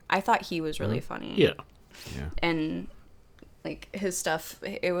Hedberg? I thought he was really funny. Yeah. And like his stuff,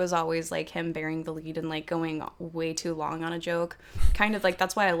 it was always like him bearing the lead and like going way too long on a joke. Kind of like,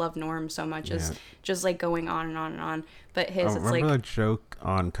 that's why I love Norm so much, is just like going on and on and on. But his, it's remember like the joke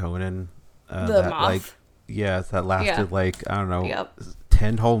on Conan? The moth? Like, yes, that lasted like, I don't know,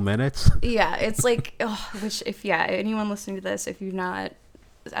 10 whole minutes. Yeah, it's like, which if anyone listening to this, if you've not,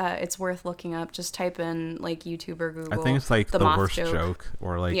 it's worth looking up. Just type in like YouTube or Google. I think it's like the worst joke,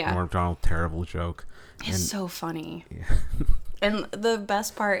 or like Norm Macdonald terrible joke. It's so funny. Yeah. And the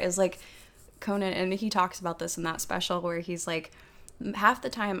best part is like Conan, and he talks about this in that special, where he's like, half the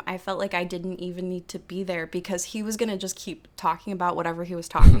time I felt like I didn't even need to be there, because he was going to just keep talking about whatever he was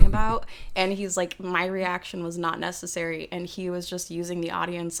talking about. And he's like, my reaction was not necessary. And he was just using the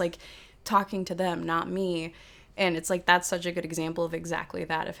audience, like talking to them, not me. And it's like, that's such a good example of exactly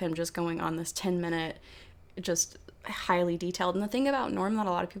that, of him just going on this 10-minute, just highly detailed. And the thing about Norm that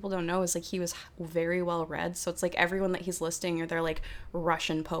a lot of people don't know is like he was very well read. So it's like everyone that he's listing, or they're like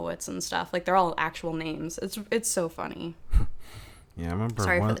Russian poets and stuff. Like they're all actual names. It's so funny. Yeah, I remember.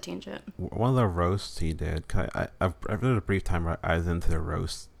 Sorry for the tangent. One of the roasts he did, I've read a brief time I was into the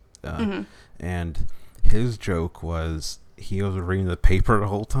roast, and his joke was he was reading the paper the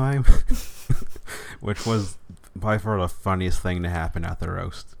whole time, which was by far the funniest thing to happen at the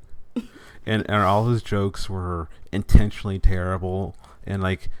roast. And all his jokes were intentionally terrible, and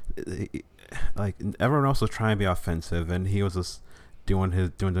like everyone else was trying to be offensive, and he was just doing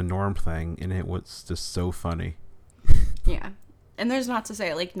the Norm thing, and it was just so funny. Yeah. And there's not to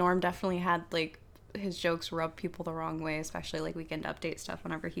say, like, Norm definitely had, like, his jokes rub people the wrong way, especially, like, Weekend Update stuff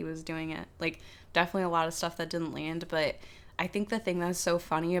whenever he was doing it. Like, definitely a lot of stuff that didn't land, but I think the thing that's so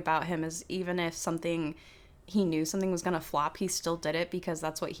funny about him is even if he knew something was going to flop, he still did it because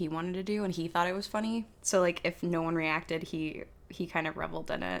that's what he wanted to do, and he thought it was funny. So, like, if no one reacted, he kind of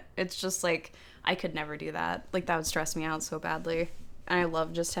reveled in it. It's just, like, I could never do that. Like, that would stress me out so badly. And I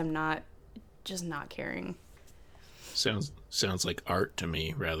love just him not caring. Sounds like art to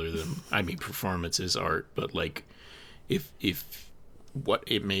me, rather than, I mean, performance is art, but like if what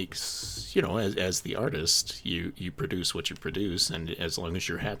it makes, you know, as the artist, you produce what you produce, and as long as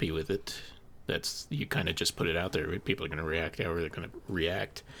you're happy with it, that's, you kind of just put it out there. People are going to react however they're going to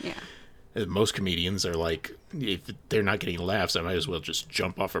react. Yeah. Most comedians are like, if they're not getting laughs, I might as well just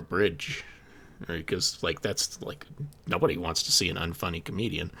jump off a bridge, because like that's like, nobody wants to see an unfunny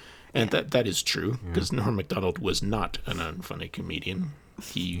comedian. And that is true, because Norm Macdonald was not an unfunny comedian.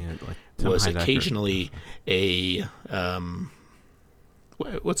 He was occasionally a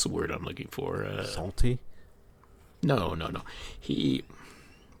what's the word I'm looking for? Salty? No. He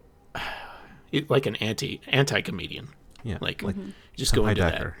like an anti-comedian. Yeah, like just Tim go into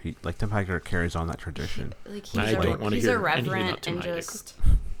Heidecker. that. Tim Heidecker carries on that tradition. Like I don't want to he's hear irreverent about Tim and Heidecker. just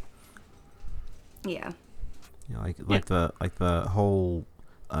yeah. The whole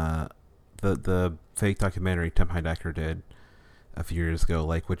the fake documentary Tim Heidecker did a few years ago,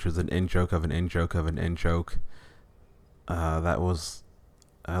 like, which was an in joke of an in joke of an in joke. That was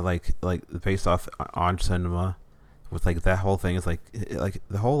like based off on cinema, with like that whole thing is like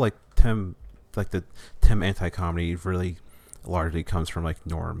the whole like Tim, like the Tim anti-comedy really largely comes from like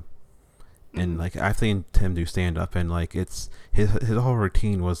Norm. And like I've seen Tim do stand up, and like it's his whole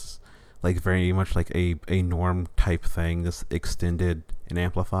routine was like very much like a Norm type thing, just extended and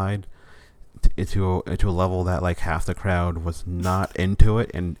amplified into a level that like half the crowd was not into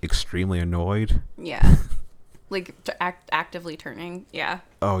it and extremely annoyed. Yeah. Like actively turning. Yeah.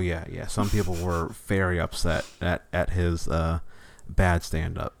 Oh yeah. Some people were very upset at his bad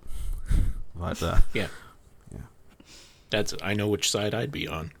stand up. But yeah. That's, I know which side I'd be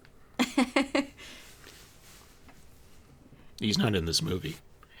on. He's not in this movie.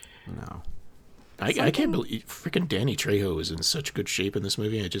 No. I can't believe freaking Danny Trejo is in such good shape in this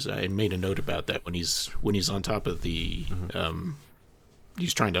movie. I made a note about that when he's on top of the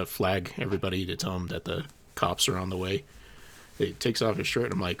he's trying to flag everybody to tell him that the cops are on the way. He takes off his shirt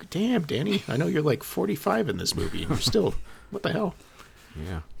and I'm like, damn, Danny, I know you're like 45 in this movie and you're still what the hell?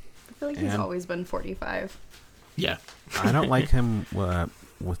 Yeah. I feel like he's always been 45. Yeah. I don't like him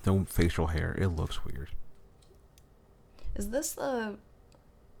with no facial hair. It looks weird. Is this the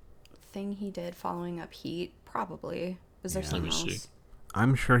thing he did following up Heat? Probably. Was there something else? See.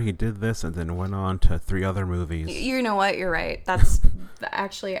 I'm sure he did this and then went on to 3 other movies. You know what? You're right. That's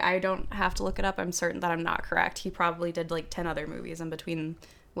actually, I don't have to look it up. I'm certain that I'm not correct. He probably did like 10 other movies in between.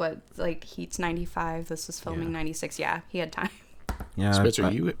 Like Heat's 95. This was filming 96. Yeah, he had time. Yeah,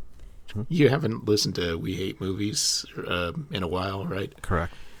 Spencer, you haven't listened to We Hate Movies in a while, right?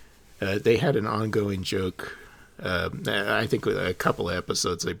 Correct. They had an ongoing joke. I think a couple of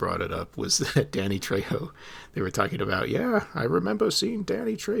episodes they brought it up was that Danny Trejo. They were talking about, I remember seeing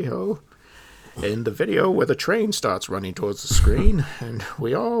Danny Trejo in the video where the train starts running towards the screen, and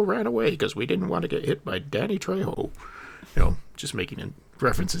we all ran away because we didn't want to get hit by Danny Trejo. Just making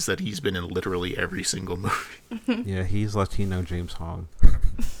references that he's been in literally every single movie. Yeah, he's Latino James Hong.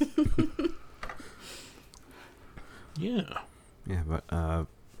 Yeah. Yeah, but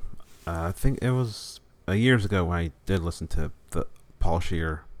I think it was years ago when I did listen to the Paul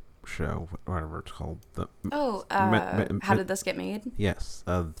Scheer show, whatever it's called. How did this get made? Yes,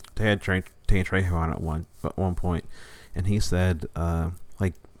 they had Danny Trejo on at one point, and he said,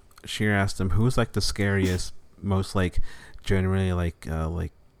 Scheer asked him, "Who's like the scariest, most like generally like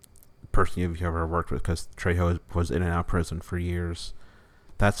person you've ever worked with?" Because Trejo was in and out of prison for years.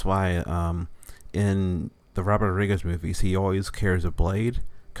 That's why in the Robert Rodriguez movies he always carries a blade,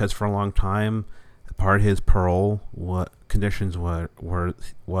 because for a long time part of his parole conditions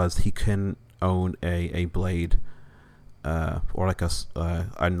was he couldn't own a blade or like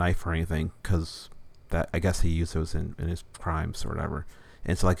a knife or anything, because that I guess he used those in his crimes or whatever.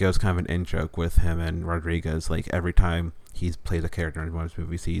 And so like it was kind of an in-joke with him and Rodriguez, like every time he plays a character in one of his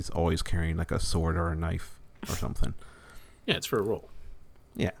movies he's always carrying like a sword or a knife or something. Yeah, it's for a role.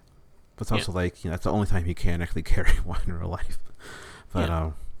 Yeah, but it's also like that's the only time he can actually carry one in real life.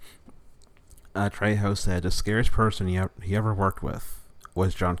 But Trejo said the scariest person he ever worked with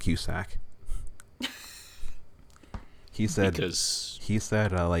was John Cusack. He said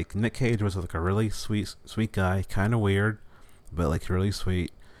like Nick Cage was like a really sweet guy, kind of weird, but like really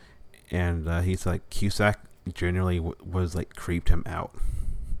sweet. And he's like Cusack generally was like creeped him out.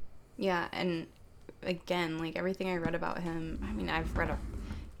 Yeah, and again, like everything I read about him, I mean, I've read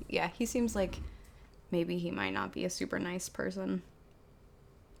he seems like maybe he might not be a super nice person.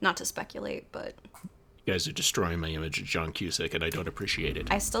 Not to speculate, but you guys are destroying my image of John Cusack, and I don't appreciate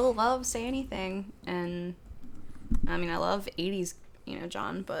it. I still love Say Anything, and I mean, I love 80s,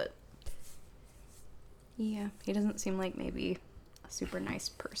 John, but yeah, he doesn't seem like maybe a super nice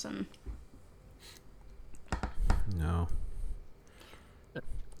person. No. Let's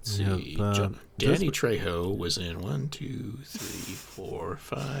see. Danny Trejo was in 1, 2, 3, 4,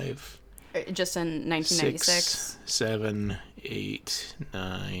 5. Just in 1996. 6, 7, 8,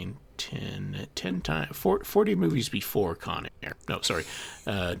 9, 10 times. 40 movies before Con Air. No, sorry.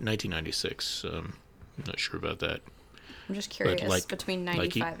 1996. I'm not sure about that. I'm just curious, between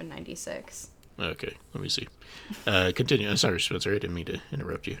 95 and 96. Okay, let me see. Continue. I'm sorry, Spencer. I didn't mean to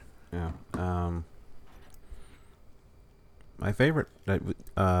interrupt you. Yeah. My favorite, I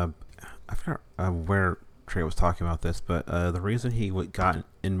forgot where Trey was talking about this, but the reason he got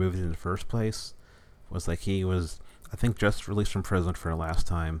in movies in the first place was like he was, I think, just released from prison for the last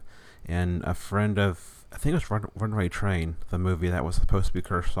time, and a friend of, I think it was Runaway Train, the movie that was supposed to be a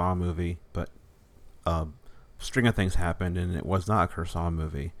Kurosawa movie, but a string of things happened and it was not a Kurosawa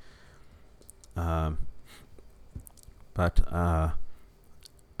movie. Like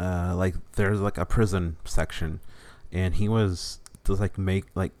there's like a prison section, and he was just like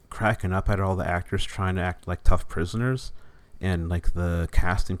cracking up at all the actors trying to act like tough prisoners, and like the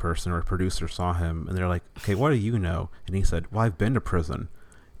casting person or producer saw him and they're like, "Okay, what do you know?" And he said, "Well, I've been to prison,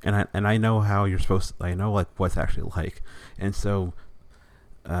 and I know how you're supposed to, I know like what's actually like." And so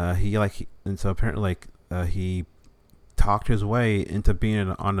apparently he talked his way into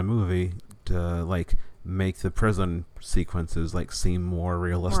being on the movie to like make the prison sequences like seem more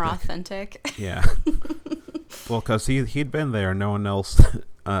realistic, more authentic. Yeah. Well, because he'd been there, no one else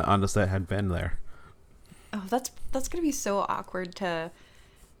on the set had been there. Oh, that's gonna be so awkward to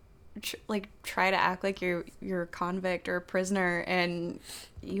try to act like you're a convict or a prisoner, and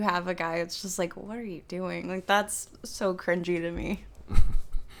you have a guy that's just like, what are you doing? Like, that's so cringy to me.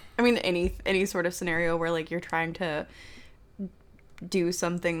 I mean, any sort of scenario where like you're trying to do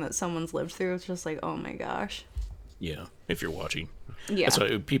something that someone's lived through, it's just like, oh my gosh. Yeah, if you're watching. Yeah. That's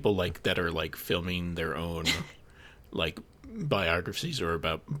why people like that are like filming their own like biographies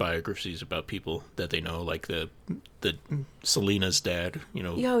biographies about people that they know, like the Selena's dad,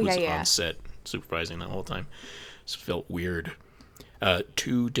 was on set supervising the whole time. It felt weird.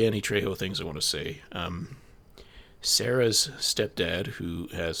 Two Danny Trejo things I want to say. Sarah's stepdad, who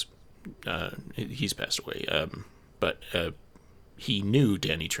has he's passed away, but he knew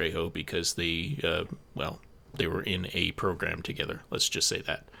Danny Trejo because they were in a program together. Let's just say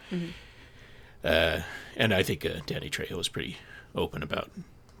that. Mm-hmm. And I think Danny Trejo was pretty open about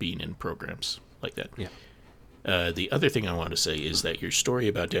being in programs like that. Yeah. The other thing I want to say is that your story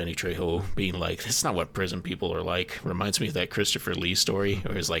about Danny Trejo being like, that's not what prison people are like, reminds me of that Christopher Lee story,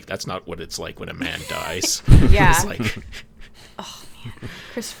 where it's like, that's not what it's like when a man dies. Yeah. It's like... Oh, man.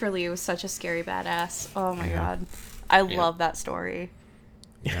 Christopher Lee was such a scary badass. Oh, my God. I love that story.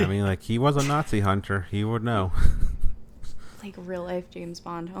 Yeah, I mean, like, he was a Nazi hunter. He would know. Like, real-life James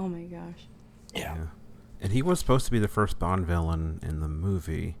Bond. Oh, my gosh. Yeah. And he was supposed to be the first Bond villain in the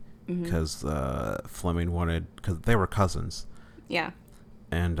movie because Fleming wanted... Because they were cousins. Yeah.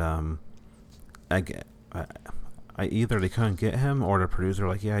 And I either they couldn't get him or the producer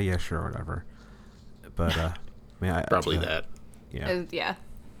like, yeah, sure, whatever. But, Probably that. Yeah. Yeah.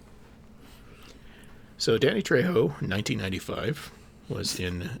 So Danny Trejo, 1995, was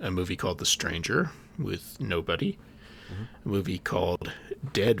in a movie called The Stranger with nobody. Mm-hmm. A movie called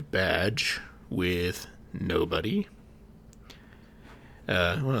Dead Badge with nobody.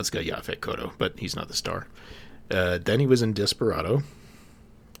 It's got Yaphet Kotto, but he's not the star. Then he was in Desperado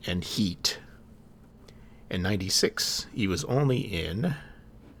and Heat. In 96, he was only in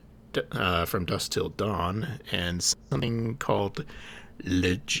From Dusk Till Dawn and something called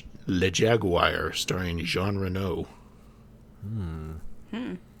Le Jaguar, starring Jean Reno.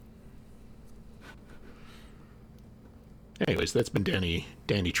 Anyways, that's been Danny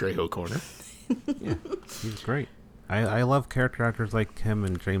Trejo Corner. Yeah, he's great. I love character actors like him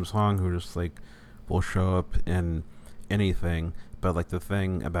and James Hong who just like will show up in anything. But like the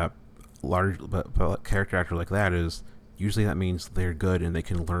thing about but character actor like that is usually that means they're good and they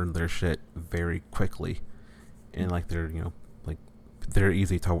can learn their shit very quickly, and like they're they're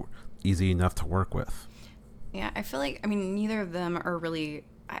easy enough to work with. Yeah, I feel like, I mean, neither of them are really,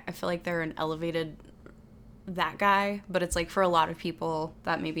 I feel like they're an elevated that guy, but it's like for a lot of people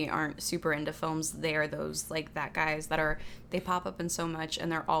that maybe aren't super into films, they are those like that guys that are, they pop up in so much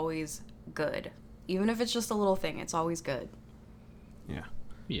and they're always good. Even if it's just a little thing, it's always good. Yeah.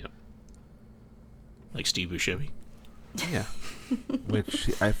 Yeah. Like Steve Buscemi. Yeah.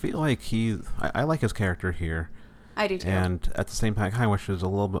 Which I feel like I like his character here. I do too. And at the same time, I kind of wish there's a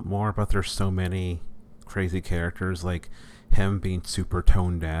little bit more, but there's so many crazy characters, like him being super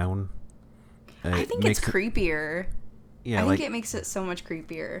toned down. I think it's creepier. Yeah, I think it makes it so much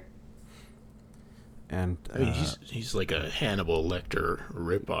creepier. And I mean, he's like a Hannibal Lecter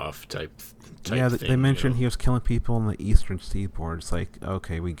ripoff type yeah, thing, they mentioned he was killing people on the Eastern Seaboard. It's like,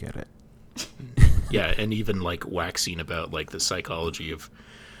 okay, we get it. Yeah, and even like waxing about like the psychology of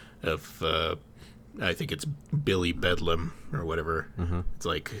I think it's Billy Bedlam or whatever. Mm-hmm. It's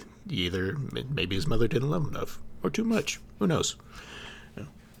like either maybe his mother didn't love him enough or too much. Who knows?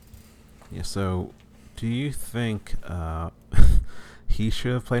 Yeah. So, do you think he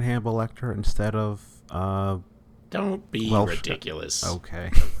should have played Hannibal Lecter instead of? Don't be ridiculous.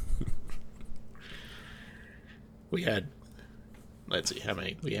 Okay. We had, let's see, how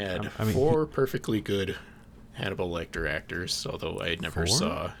many? We had four perfectly good Hannibal Lecter actors, although I never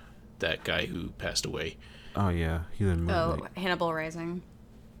saw that guy who passed away. Oh, yeah. He's in Moon Knight. Hannibal Rising.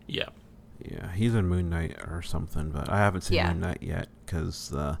 Yeah. Yeah, he's in Moon Knight or something, but I haven't seen Moon Knight yet,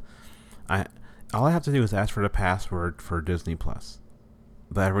 because all I have to do is ask for the password for Disney+.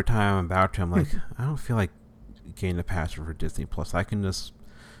 But every time I'm about to, I'm like, I don't feel like getting the password for Disney+. I can just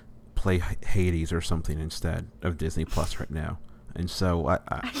play Hades or something instead of Disney Plus right now. And so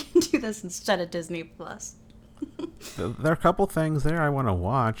I can do this instead of Disney Plus. There are a couple things there I want to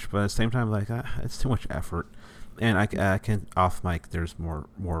watch, but at the same time, like it's too much effort. And I can off mic. There's more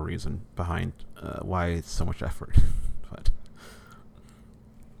reason behind why it's so much effort. But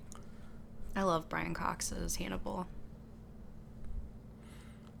I love Brian Cox's Hannibal.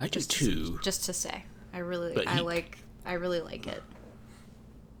 I do too. Just to say, I really like it.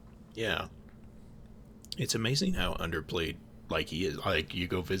 Yeah, it's amazing how underplayed like he is. Like, you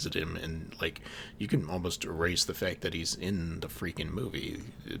go visit him, and like you can almost erase the fact that he's in the freaking movie,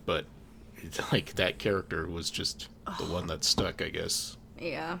 but like that character was just the one that stuck, I guess.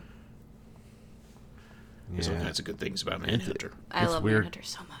 Yeah. There's all kinds of good things about Manhunter. I love Manhunter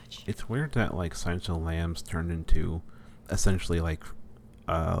so much. It's weird that like Silence of the Lambs turned into essentially like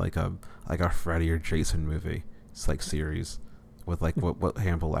a Freddy or Jason movie. It's like series with like what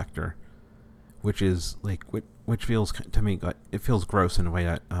Hannibal Lecter, which is like which feels to me like it feels gross in a way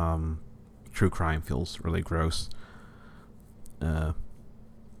that true crime feels really gross. Where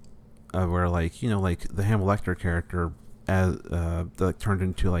like, you know, like the Hannibal Lecter character as like turned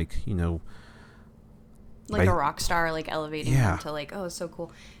into like, you know, like a rock star, like elevating him to like, oh, so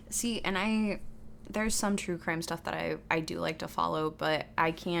cool. See, and there's some true crime stuff that I do like to follow, but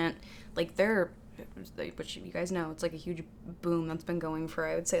I can't, like, which you guys know, it's like a huge boom that's been going for,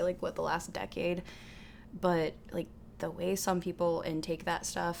 I would say, like, the last decade. But like the way some people intake that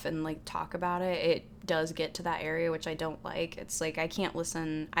stuff and like talk about it, it does get to that area, which I don't like. It's like I can't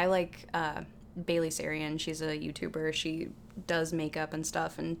listen. I like Bailey Sarian. She's a YouTuber. She does makeup and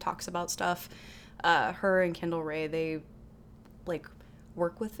stuff and talks about stuff. Her and Kendall Ray, they like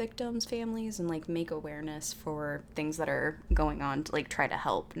work with victims' families and like make awareness for things that are going on to like try to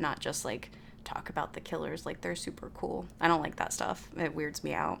help, not just like talk about the killers. Like, they're super cool. I don't like that stuff. It weirds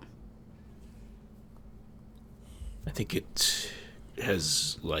me out. I think it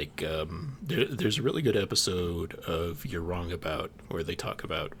has like there's a really good episode of You're Wrong About where they talk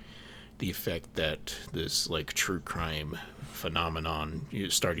about the effect that this like true crime phenomenon,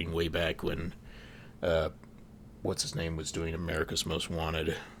 starting way back when what's his name was doing America's Most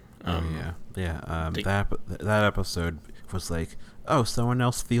Wanted. That episode was like, oh, someone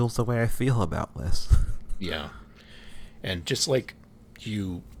else feels the way I feel about this. Yeah, and just like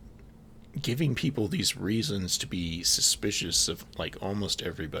you giving people these reasons to be suspicious of like almost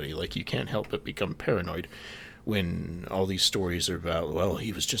everybody, like you can't help but become paranoid when all these stories are about, well,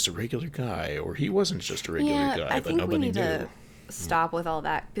 he was just a regular guy, or he wasn't just a regular guy, but nobody knew. To stop with all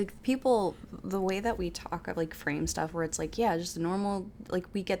that. People, the way that we talk of like frame stuff where it's like, yeah, just normal, like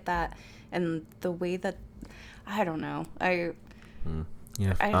we get that, and the way that I don't know, it's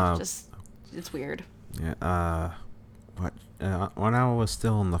weird. When I was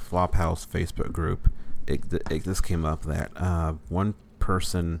still in the Flophouse Facebook group, this came up that one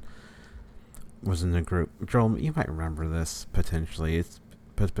person was in the group. Joel, you might remember this potentially. It's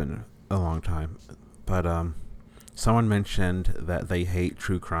been a long time, but someone mentioned that they hate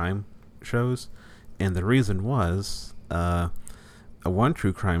true crime shows, and the reason was one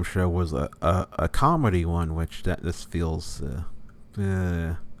true crime show was a comedy one, which this feels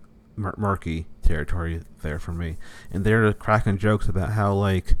murky territory there for me, and they're cracking jokes about how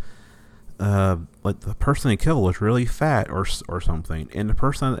like the person they killed was really fat or something, and the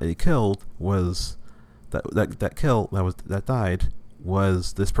person that they killed was that died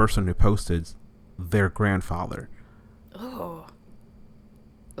was this person who posted their grandfather. Oh.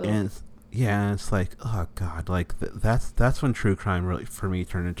 And yeah, it's like, oh god, like that's when true crime really for me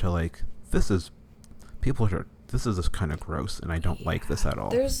turned into like, this is just kind of gross, and I don't like this at all.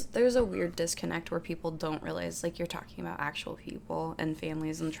 There's a weird disconnect where people don't realize, like, you're talking about actual people and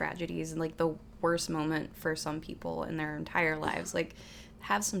families and tragedies and like the worst moment for some people in their entire lives. Like,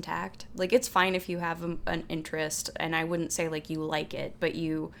 have some tact. Like, it's fine if you have an interest, and I wouldn't say like you like it, but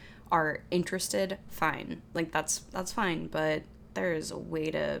you are interested, fine. Like, that's fine, but there is a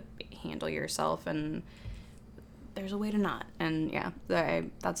way to handle yourself, and there's a way to not. And yeah,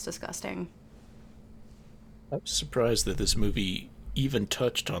 that's disgusting. I was surprised that this movie even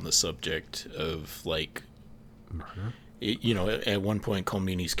touched on the subject of, like, murder. At one point,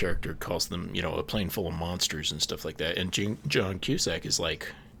 Colmini's character calls them, a plane full of monsters and stuff like that. And John Cusack is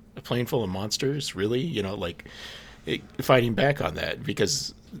like, a plane full of monsters? Really? Fighting back on that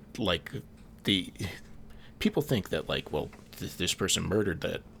because, like, the people think that, like, well, this person murdered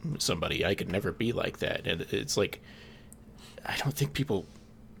somebody. I could never be like that. And it's like, I don't think people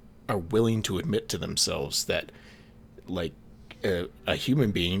are willing to admit to themselves that, like, a human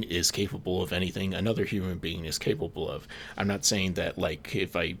being is capable of anything another human being is capable of. I'm not saying that, like,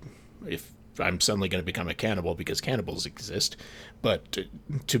 if I'm suddenly going to become a cannibal because cannibals exist, but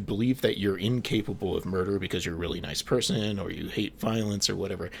to believe that you're incapable of murder because you're a really nice person or you hate violence or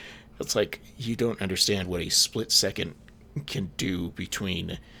whatever, it's like you don't understand what a split second can do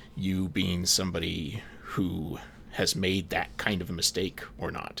between you being somebody who has made that kind of a mistake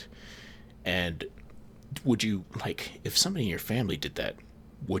or not. And would you, like, if somebody in your family did that,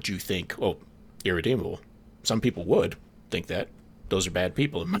 would you think, oh, irredeemable? Some people would think that. Those are bad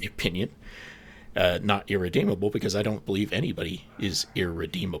people, in my opinion. not irredeemable, because I don't believe anybody is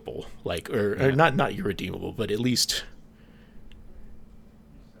irredeemable. Like, or not irredeemable, but at least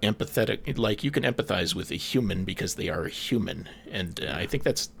empathetic. Like, you can empathize with a human because they are a human, and I think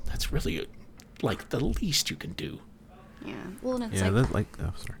that's really like the least you can do. Yeah. Well, and it's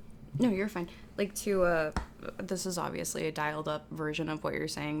oh, sorry. No, you're fine. Like, this is obviously a dialed up version of what you're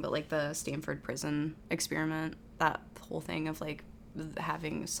saying, but like the Stanford prison experiment, that whole thing of like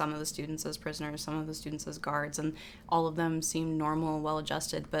having some of the students as prisoners, some of the students as guards, and all of them seem normal, well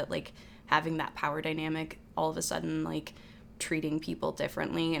adjusted, but like having that power dynamic all of a sudden, like treating people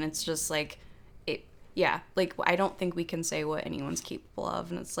differently, and it's just like like I don't think we can say what anyone's capable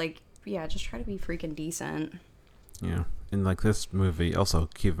of, and it's like, yeah, just try to be freaking decent. Yeah. And like this movie, also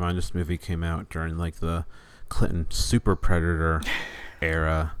keep in mind this movie came out during like the Clinton Super Predator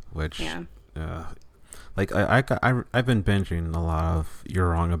era, which like I've been binging a lot of You're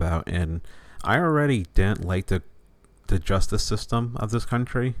Wrong About, and I already didn't like the justice system of this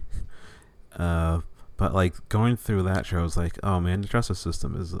country. But like going through that show, I was like, oh man, the justice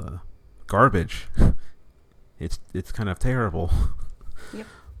system is garbage. It's kind of terrible. Yep.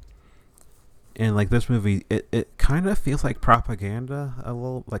 And like this movie, it kind of feels like propaganda, a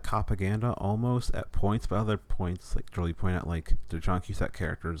little like propaganda almost at points, but other points, like Julie pointed out, like the John Cusack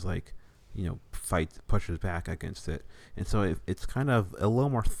characters, like, you know, pushes back against it, and so it's kind of a little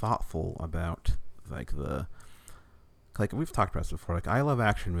more thoughtful about like we've talked about this before. Like, I love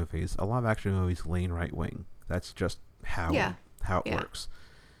action movies. A lot of action movies lean right wing. That's just how it works.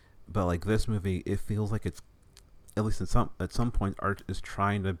 But like this movie, it feels like it's, at least at some point, art is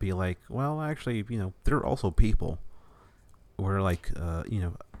trying to be like, well, actually, you know, they're also people. Where like, you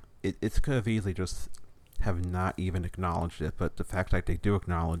know, it could have easily just have not even acknowledged it, but the fact that they do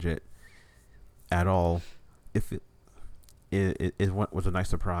acknowledge it at all, if it was a nice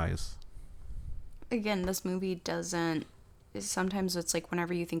surprise. Again, this movie doesn't. Sometimes it's like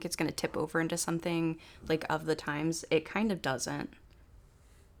whenever you think it's going to tip over into something like of the times, it kind of doesn't.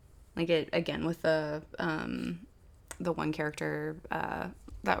 Like it again with the one character that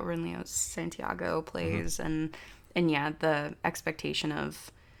Renlio Santiago plays, and yeah, the expectation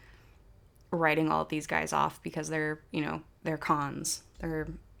of writing all of these guys off because they're, you know, they're cons, they're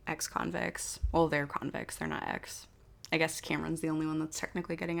ex-convicts. Well, they're convicts, they're not ex. I guess Cameron's the only one that's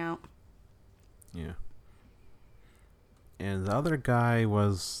technically getting out. Yeah. And the other guy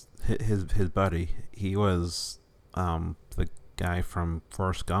was his buddy. He was the guy from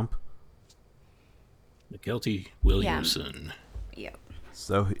Forrest Gump. McKelty Williamson. Yeah. Yep.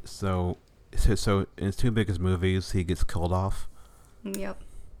 So in his two biggest movies, he gets killed off. Yep.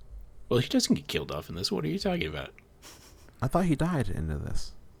 Well, he doesn't get killed off in this. What are you talking about? I thought he died into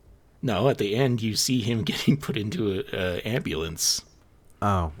this. No, at the end you see him getting put into an ambulance.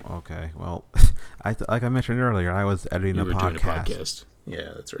 Oh, okay. Well, like I mentioned earlier, I was editing a podcast. Doing a podcast.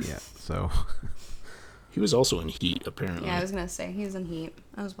 Yeah, that's right. Yeah, so he was also in Heat, apparently. Yeah, I was gonna say he was in Heat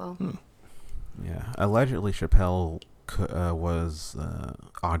as well. Yeah, allegedly Chappelle was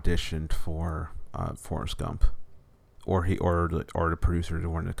auditioned for Forrest Gump, or the producers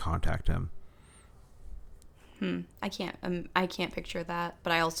wanted to contact him. I can't picture that,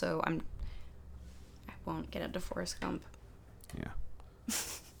 but I won't get into Forrest Gump. Yeah.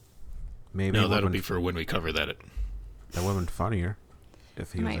 Maybe no, that'll be for when we cover that. That would have been funnier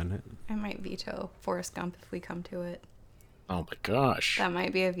if he was in it. I might veto Forrest Gump if we come to it. Oh my gosh. That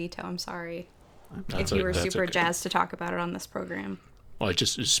might be a veto. I'm sorry. If you were super jazzed to talk about it on this program. Well,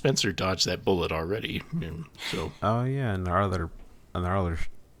 Spencer dodged that bullet already. So. Oh yeah, in our other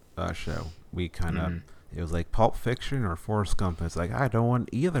show, we kind of it was like Pulp Fiction or Forrest Gump. And it's like, I don't want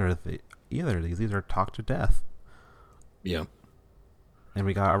either of these. These are talked to death. Yeah. And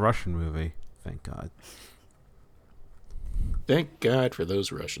we got a Russian movie. Thank God. Thank God for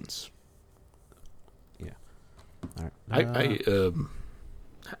those Russians. Yeah. All right.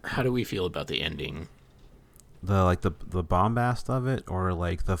 How do we feel about the ending? The bombast of it, or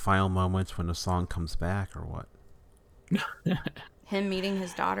like the final moments when the song comes back, or what? Him meeting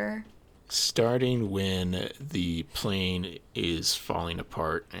his daughter? Starting when the plane is falling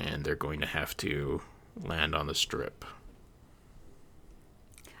apart and they're going to have to land on the strip.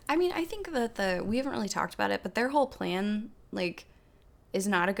 I mean, I think that we haven't really talked about it, but their whole plan, like, is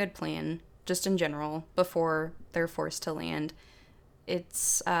not a good plan, just in general, before they're forced to land.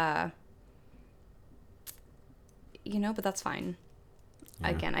 It's, but that's fine. Yeah.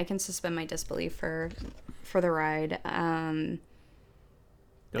 Again, I can suspend my disbelief for the ride.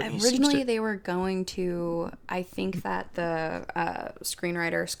 Originally, they were going to, I think that the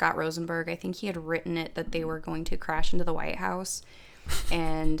screenwriter, Scott Rosenberg, I think he had written it that they were going to crash into the White House.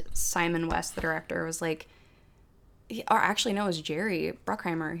 And Simon West, the director, was like, or actually no, it was Jerry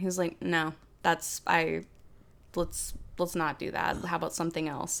Bruckheimer. He was like, no, let's not do that. How about something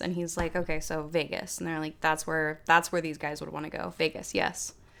else? And he's like, okay, so Vegas. And they're like, that's where these guys would want to go. Vegas,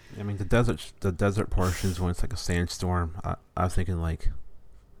 yes. I mean, the desert portions when it's like a sandstorm. I was thinking like,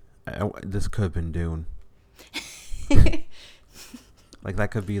 this could have been Dune. Like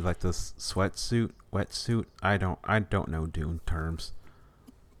that could be like this wetsuit. I don't know Dune terms.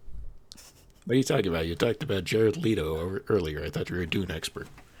 What are you talking about? You talked about Jared Leto earlier. I thought you were a Dune expert.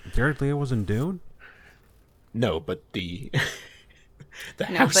 Jared Leto was in Dune? No, but the no,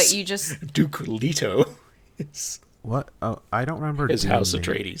 house. But you just Duke Leto. What? Oh, I don't remember. His Dune House name.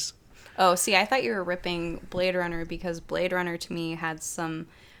 Atreides. Oh, see, I thought you were ripping Blade Runner because Blade Runner to me had some.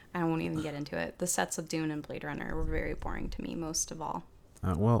 I won't even get into it. The sets of Dune and Blade Runner were very boring to me, most of all.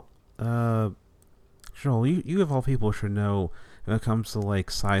 Joel, you of all people should know when it comes to like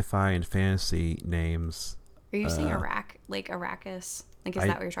sci-fi and fantasy names. Are you saying Arrakis? Like, is that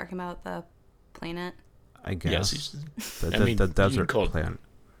what you're talking about? The planet? I guess. Yes, the desert planet.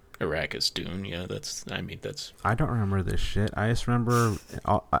 Arrakis Dune. Yeah, that's. I don't remember this shit. I just remember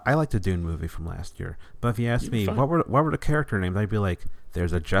I liked the Dune movie from last year. But if you asked me what were the character names, I'd be like,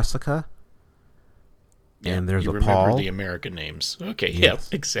 there's a Jessica. Yeah, and there's you a remember Paul. the American names. Okay, Yes.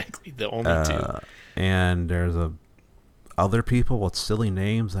 yeah, exactly. The only two. And there's other people with silly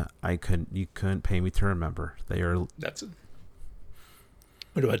names that you couldn't pay me to remember. They are. That's it.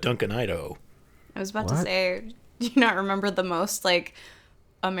 What about Duncan Idaho? I was about to say, do you not remember the most like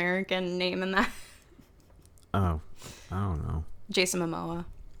American name in that? Oh, I don't know. Jason Momoa.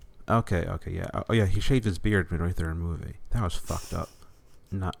 Okay, yeah. Oh, yeah, he shaved his beard midway through a movie. That was fucked up.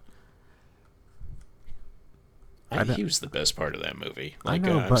 He was the best part of that movie. Like, I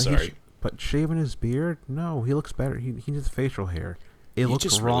know, I'm but sorry. But shaving his beard? No, he looks better. He needs facial hair. It looks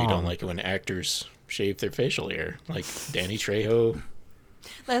just wrong. really don't like it when actors shave their facial hair. Like Danny Trejo.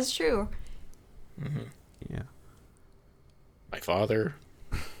 That's true. Mm-hmm. Yeah. My father.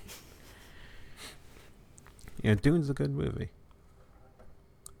 Yeah, Dune's a good movie.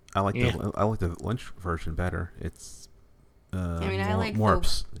 I like the Lynch version better. It's I like more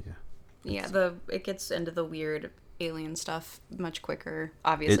it gets into the weird alien stuff much quicker.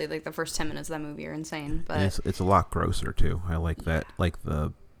 Obviously, like the first 10 minutes of that movie are insane, but it's a lot grosser too. I like that. Like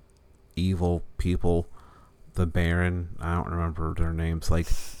the evil people, the Baron. I don't remember their names.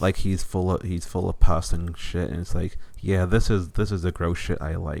 Like he's full of pus and shit, and it's like, yeah, this is the gross shit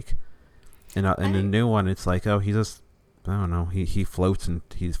I like. And the new one, it's like, oh, he just, I don't know, he floats and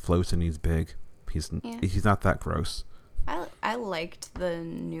he's big. He's not that gross. I liked the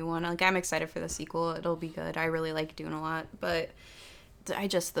new one. Like, I'm excited for the sequel. It'll be good. I really like Dune a lot, but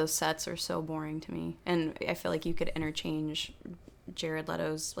those sets are so boring to me. And I feel like you could interchange Jared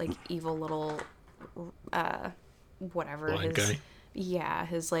Leto's like evil little whatever blind guy. Yeah,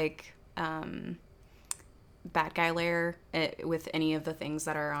 his like bad guy lair with any of the things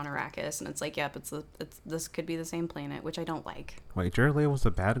that are on Arrakis, and it's like, yep, this could be the same planet, which I don't like. Wait, Jared Leto was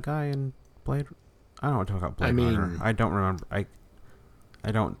the bad guy in Blade? I don't want to talk about Blade Runner. I don't remember. I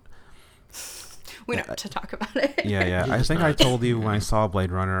don't. We don't have to talk about it. Yeah. I think I told you when I saw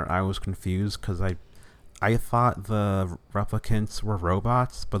Blade Runner, I was confused because I thought the replicants were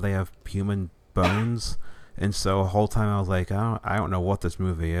robots, but they have human bones, and so the whole time I was like, I don't know what this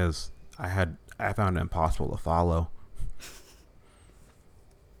movie is. I found it impossible to follow.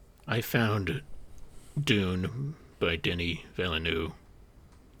 I found Dune by Denis Villeneuve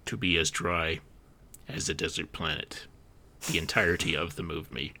to be as dry as a desert planet. The entirety of the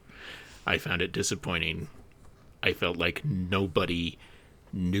movie. I found it disappointing. I felt like nobody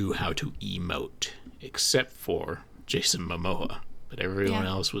knew how to emote except for Jason Momoa. But everyone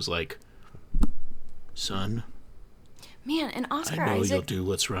else was like, son, man, and Oscar I know Isaac, you'll do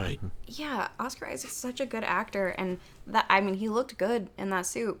what's right. Yeah, Oscar Isaac's such a good actor, and he looked good in that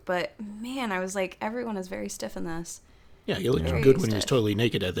suit, but man, I was like, everyone is very stiff in this. Yeah, he looked good when he was totally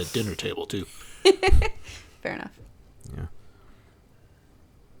naked at that dinner table, too. Fair enough. Yeah.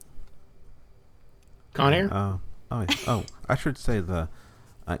 Con Air? I should say the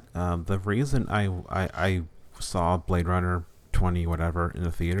reason I saw Blade Runner 20 whatever in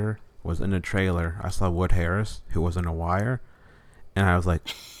the theater was in the trailer. I saw Wood Harris, who was in A Wire, and I was like,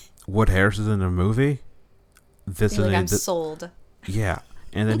 Wood Harris is in a movie? I'm sold. Yeah.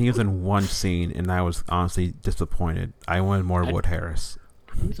 And then he was in one scene, and I was honestly disappointed. I wanted more Wood Harris.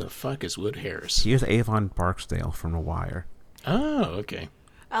 Who the fuck is Wood Harris? He is Avon Barksdale from The Wire. Oh, okay.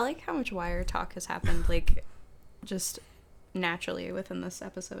 I like how much Wire talk has happened, like, just naturally within this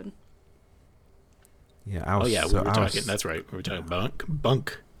episode. Yeah, I was. Oh yeah, so, we were I talking. was, That's right. We were talking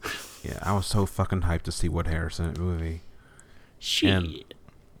bunk. Yeah, I was so fucking hyped to see Wood Harrison in that movie. Shit. And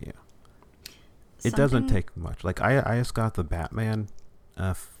yeah, it doesn't take much. Like I just got the Batman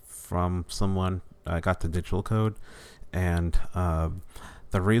from someone. I got the digital code, and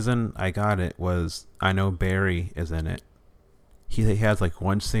the reason I got it was I know Barry is in it. He has like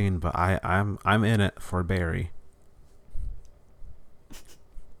one scene, but I'm in it for Barry.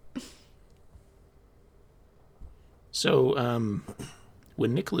 So,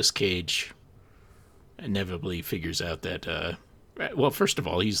 when Nicolas Cage inevitably figures out that, well, first of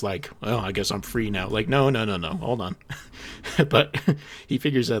all, he's like, well, I guess I'm free now. Like, no, hold on. But he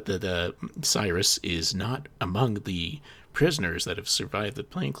figures out that Cyrus is not among the prisoners that have survived the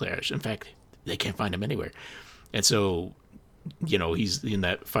plane crash. In fact, they can't find him anywhere. And so, he's in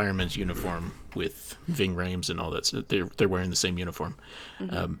that fireman's uniform with Ving Rhames and all that. So they're wearing the same uniform.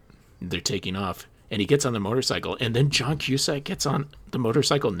 Mm-hmm. They're taking off. And he gets on the motorcycle, and then John Cusack gets on the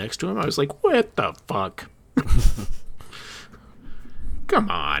motorcycle next to him. I was like, what the fuck? Come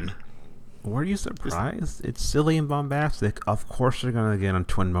on. Were you surprised? It's silly and bombastic. Of course they're going to get on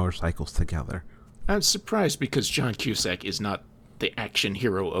twin motorcycles together. I'm surprised because John Cusack is not the action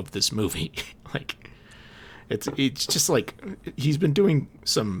hero of this movie. Like, it's just like he's been doing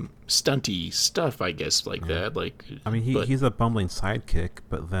some stunty stuff, I guess, like that. Like, I mean, he's a bumbling sidekick,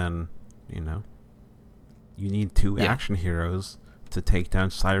 but then, you need two action heroes to take down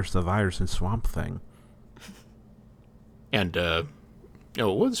Cyrus the Virus and Swamp Thing. And,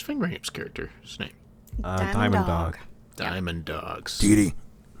 what's Ving Rhames' character's name? Diamond Dog. Diamond Dogs. Dee Dee.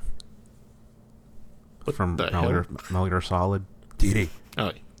 What from the Metal Gear Solid. Dee Dee.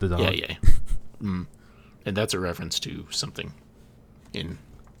 Oh, the dog. Yeah. And that's a reference to something in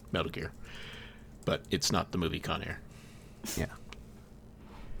Metal Gear. But it's not the movie Con Air. Yeah.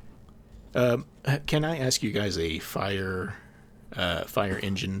 Can I ask you guys a fire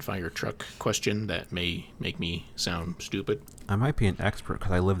engine, fire truck question that may make me sound stupid? I might be an expert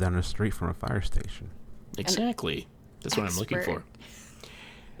because I live down the street from a fire station. Exactly. That's what I'm looking for.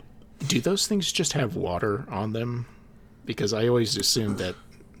 Do those things just have water on them? Because I always assumed that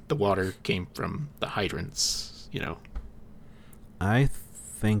the water came from the hydrants, I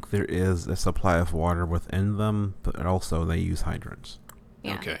think there is a supply of water within them, but also they use hydrants.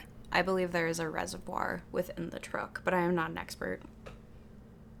 Yeah. Okay. I believe there is a reservoir within the truck, but I am not an expert.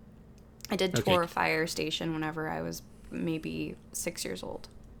 I did tour a fire station whenever I was maybe 6 years old.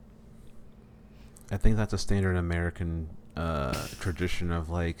 I think that's a standard American tradition of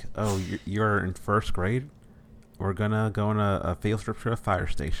like, oh, you're in first grade? We're going to go on a field trip to a fire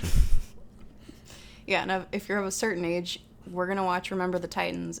station. Yeah, and if you're of a certain age, we're going to watch Remember the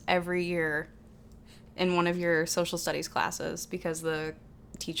Titans every year in one of your social studies classes because the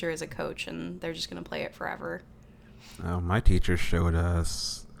teacher is a coach and they're just going to play it forever. My teacher showed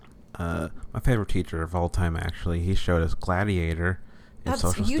us my favorite teacher of all time, actually. He showed us Gladiator in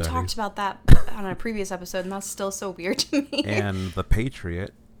social studies. You talked about that on a previous episode, and that's still so weird to me. And The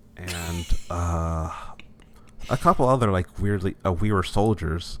Patriot, and a couple other like weirdly We Were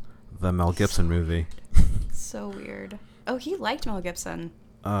Soldiers, the Mel Gibson movie. So weird. Oh, he liked Mel Gibson.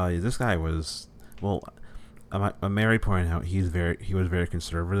 This guy was, well, Mary pointed out he was very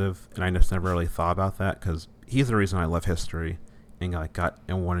conservative, and I just never really thought about that because he's the reason I love history and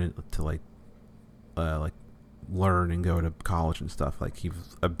wanted to learn and go to college and stuff. Like, he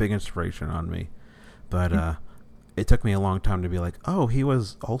was a big inspiration on me, but it took me a long time to be like, oh, he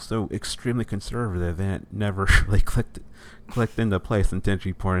was also extremely conservative, and it never really clicked into place until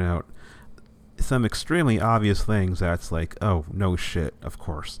she pointed out some extremely obvious things that's like, oh, no shit, of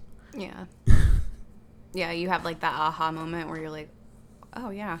course. Yeah. Yeah, you have like that aha moment where you're like, oh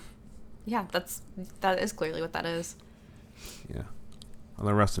yeah, that is clearly what that is. Yeah.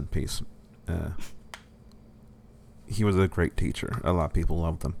 Well, rest in peace. He was a great teacher. A lot of people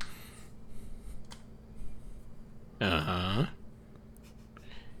loved him. Uh-huh.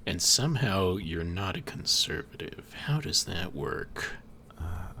 And somehow you're not a conservative. How does that work?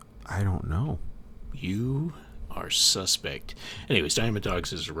 I don't know. You are suspect. Anyways, Diamond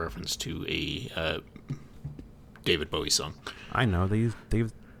Dogs is a reference to a David Bowie song. I know. It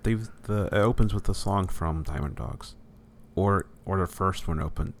opens with the song from Diamond Dogs, or the first one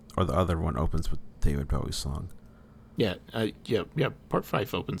or the other one opens with David Bowie's song. Yeah. Part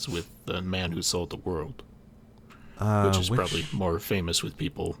 5 opens with The Man Who Sold the World, which is probably more famous with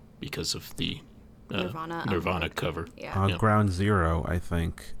people because of the Nirvana cover. Yeah. Ground Zero, I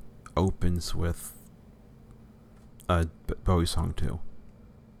think, opens with a Bowie song too.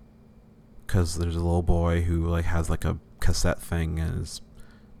 Because there's a little boy who like has like a cassette thing and is...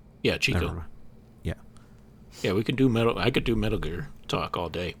 Yeah, Chico. Yeah. Yeah, we could do Metal. I could do Metal Gear talk all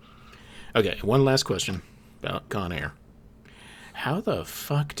day. Okay, one last question about Con Air. How the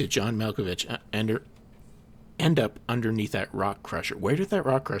fuck did John Malkovich end up underneath that rock crusher? Where did that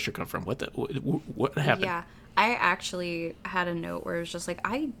rock crusher come from? What happened? Yeah, I actually had a note where it was just like,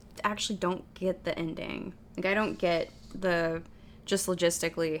 I actually don't get the ending. Like, I don't get just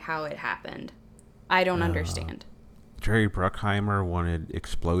logistically how it happened. I don't understand. Jerry Bruckheimer wanted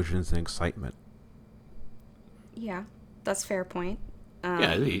explosions and excitement. Yeah, that's a fair point.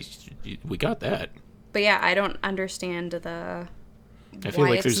 Yeah, we got that. But yeah, I don't understand I feel why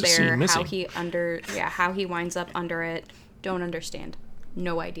like it's there's a scene there, missing. how he winds up under it. Don't understand.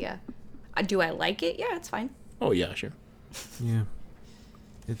 No idea. Do I like it? Yeah, it's fine. Oh yeah, sure. Yeah.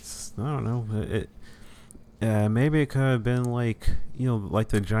 It's, I don't know. Maybe it could have been like, like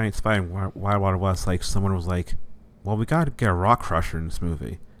the giant spider in Wild Wild West. Like someone was like, well, we got to get a rock crusher in this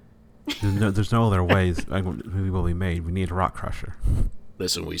movie. There's no other ways the movie will be made. We need a rock crusher.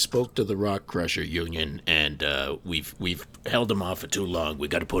 Listen, we spoke to the Rock Crusher Union, and we've held them off for too long. We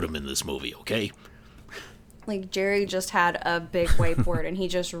got to put them in this movie, okay? Like, Jerry just had a big whiteboard and he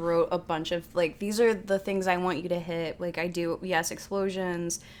just wrote a bunch of, like, these are the things I want you to hit. Like, yes,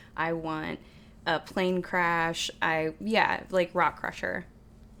 explosions. I want a plane crash. Like, rock crusher.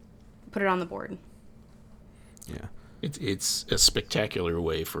 Put it on the board. Yeah. It's a spectacular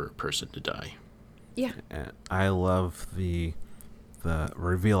way for a person to die. Yeah. I love the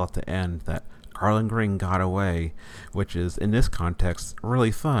reveal at the end that Harlan Green got away, which is, in this context,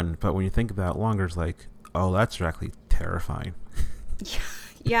 really fun. But when you think about it longer, it's like, oh, that's actually terrifying.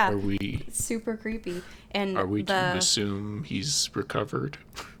 Yeah. Are we It's super creepy. And Are we to assume he's recovered?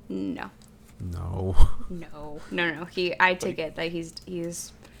 No. No. I take it that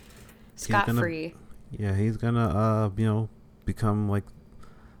he's scot-free. Yeah, he's gonna become like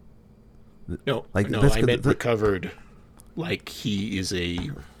No, like no, I meant recovered. Like he is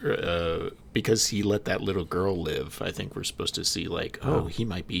because he let that little girl live. I think we're supposed to see like, he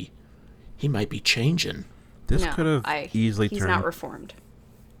might be changing. This could have easily he's turned. not reformed.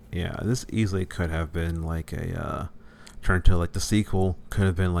 Yeah, this easily could have been like a turn to like the sequel. Could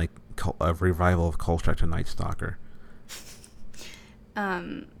have been like a revival of Kolchak to Night Stalker.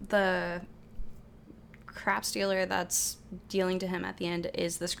 The crap stealer that's dealing to him at the end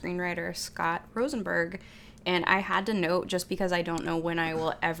is the screenwriter Scott Rosenberg. And I had to note, just because I don't know when I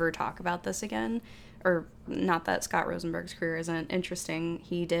will ever talk about this again, or not that Scott Rosenberg's career isn't interesting.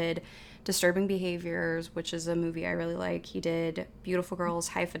 He did Disturbing Behaviors, which is a movie I really like. He did Beautiful Girls,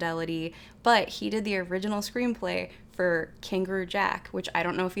 High Fidelity, but he did the original screenplay for Kangaroo Jack, which I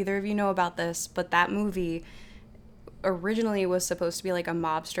don't know if either of you know about this, but that movie originally was supposed to be like a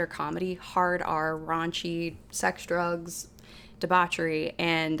mobster comedy, hard R, raunchy, sex, drugs, debauchery,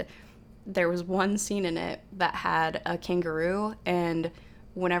 and there was one scene in it that had a kangaroo, and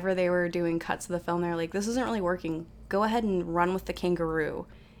whenever they were doing cuts of the film, they're like, this isn't really working. Go ahead and run with the kangaroo.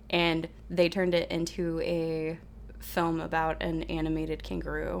 And they turned it into a film about an animated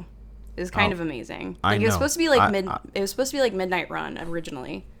kangaroo. It was kind of amazing. It was supposed to be like it was supposed to be like Midnight Run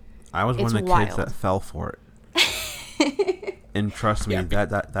originally. I was one of the kids that fell for it. And trust me, that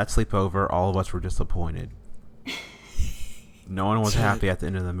sleepover, all of us were disappointed. No one was happy at the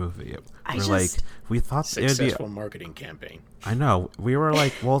end of the movie. We thought successful marketing campaign. I know. We were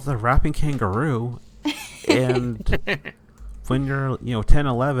like, well, it's a rapping kangaroo, and when you're 10,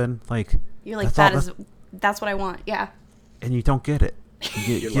 11, like you're like that's what I want. Yeah. And you don't get it.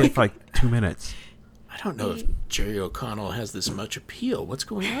 You get it for like 2 minutes. I don't know if Jerry O'Connell has this much appeal. What's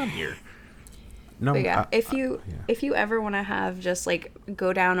going on here? No. But yeah, if you ever want to have just like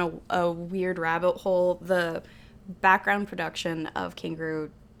go down a weird rabbit hole, the background production of Kangaroo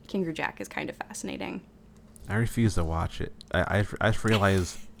Jack is kind of fascinating. I refuse to watch it. I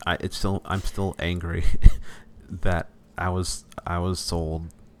realize I'm still angry that I was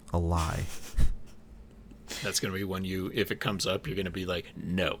sold a lie. That's gonna be when if it comes up, you're gonna be like,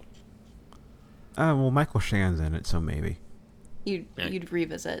 no. Well, Michael Shannon's in it, so maybe you'd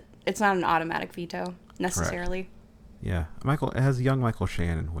revisit. It's not an automatic veto necessarily. Correct. Yeah, it has young Michael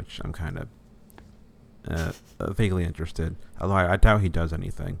Shannon, which I'm kind of vaguely interested. Although I doubt he does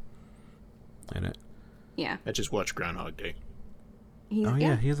anything in it. Yeah. I just watched Groundhog Day.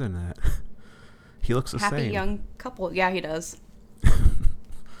 He's in that. He looks the same. Happy young couple. Yeah, he does.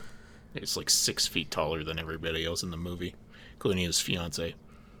 He's like 6 feet taller than everybody else in the movie, including his fiance.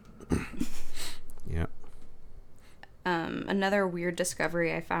 Yeah. Another weird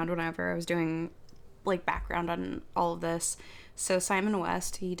discovery I found whenever I was doing like background on all of this. So Simon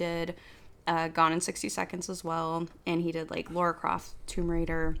West, he did Gone in 60 Seconds as well, and he did like Lara Croft, Tomb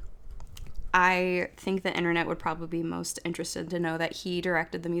Raider. I think the internet would probably be most interested to know that he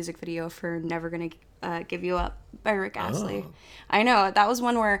directed the music video for Never Gonna Give You Up by Rick Astley. Oh. I know, that was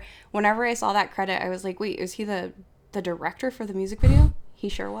one where whenever I saw that credit, I was like, wait, is he the director for the music video? He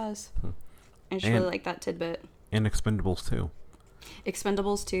sure was. I just really like that tidbit. And Expendables 2.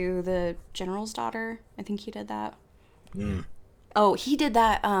 Expendables 2, The General's Daughter. I think he did that. Mm. Oh, he did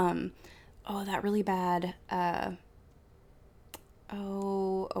that, that really bad,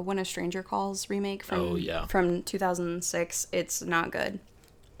 When a Stranger Calls remake from 2006. It's not good.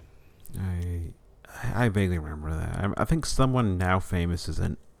 I vaguely remember that. I think someone now famous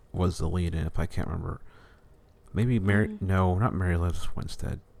was the lead in it, but I can't remember. Maybe no, not Mary Liz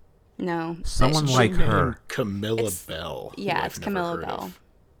Winstead. No. Someone like her. Camilla Bell. Yeah, it's Camilla Bell.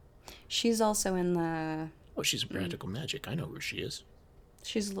 She's also in the... Oh, she's in Practical Magic. I know who she is.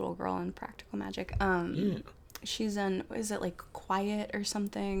 She's a little girl in Practical Magic. Yeah. She's in, is it like Quiet or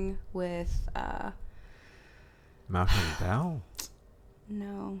something with... Malcolm Bell?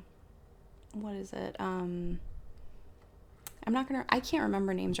 No. What is it? I can't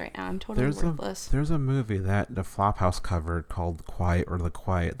remember names right now. I'm totally worthless. There's a movie that the Flophouse covered called Quiet or The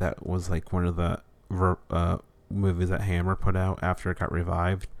Quiet that was like one of the movies that Hammer put out after it got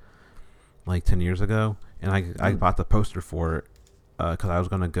revived like 10 years ago. And I bought the poster for it because I was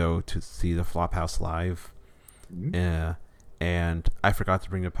going to go to see the Flophouse live. And I forgot to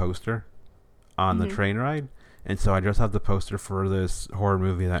bring the poster on the train ride. And so I just have the poster for this horror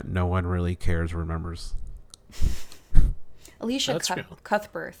movie that no one really cares or remembers. Alicia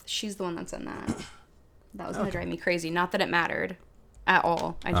Cuthbert. She's the one that's in that. That was going to drive me crazy. Not that it mattered at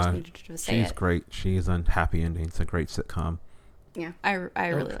all. I just needed to say it. She's great. She's on Happy Ending. It's a great sitcom. Yeah, I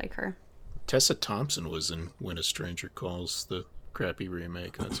really like her. Tessa Thompson was in When a Stranger Calls, the crappy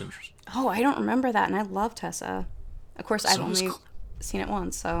remake. That's interesting. Oh, I don't remember that, and I love Tessa. Of course, I've only seen it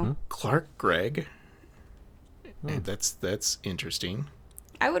once, so... Clark Gregg. That's interesting.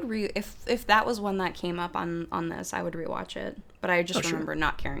 I would if that was one that came up on this, I would rewatch it. But I just remember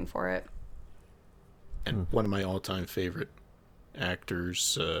not caring for it. And one of my all-time favorite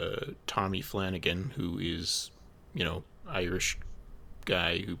actors, Tommy Flanagan, who is, Irish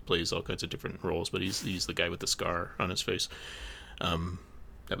guy who plays all kinds of different roles, but he's the guy with the scar on his face.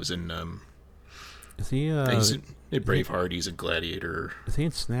 That was in. Is he? He's in Braveheart. He's in Gladiator. Is he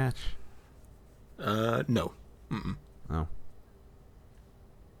in Snatch? Oh. No.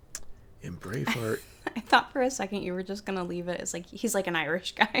 In Braveheart. I thought for a second you were just gonna leave it as like he's like an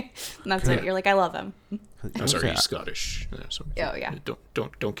Irish guy, and that's it. You're like, I love him. I'm sorry, he's Scottish. Yeah.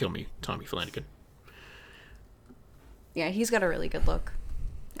 Don't kill me, Tommy Flanagan. Yeah, he's got a really good look.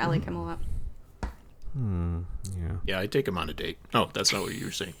 I like him a lot. Yeah. Yeah, I'd take him on a date. Oh, that's not what you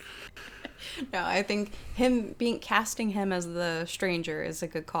were saying. No, I think casting him as the stranger is a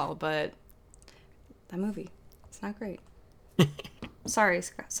good call, but that movie, it's not great. Sorry,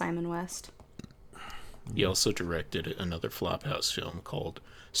 Simon West. He also directed another Flophouse film called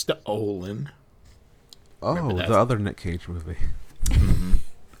Stolen. Oh, the other Nick Cage movie.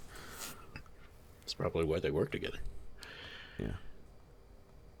 That's probably why they work together. Yeah.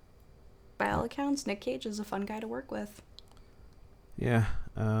 By all accounts, Nick Cage is a fun guy to work with. Yeah.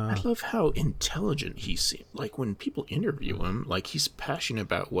 I love how intelligent he seems. Like, when people interview him, like, he's passionate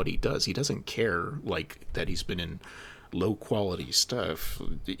about what he does. He doesn't care, like, that he's been in low-quality stuff.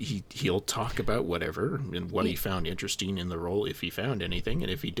 He'll talk about whatever and what he found interesting in the role, if he found anything.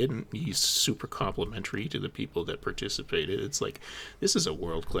 And if he didn't, he's super complimentary to the people that participated. It's like, this is a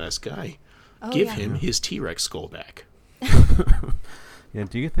world-class guy. Give him his T-Rex skull back. Yeah,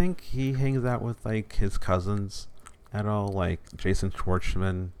 do you think he hangs out with, like, his cousins at all? Like, Jason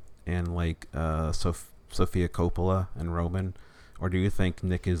Schwartzman and, like, Sofia Coppola and Roman? Or do you think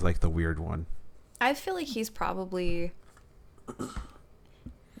Nick is, like, the weird one? I feel like he's probably...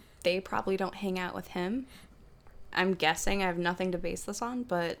 They probably don't hang out with him. I'm guessing. I have nothing to base this on,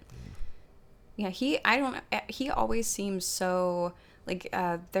 but... Yeah, he always seems so... Like,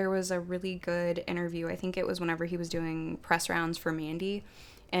 there was a really good interview. I think it was whenever he was doing press rounds for Mandy.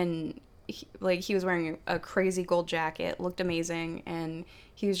 And, he was wearing a crazy gold jacket, looked amazing. And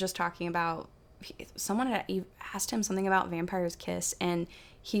he was just talking about... Someone had asked him something about Vampire's Kiss. And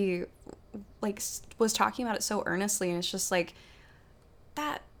he, was talking about it so earnestly. And it's just,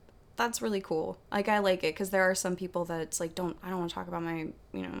 that's really cool. Like, I like it because there are some people that's like, I don't want to talk about my,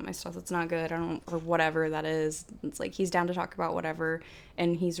 my stuff that's not good. Or whatever that is. It's like, he's down to talk about whatever.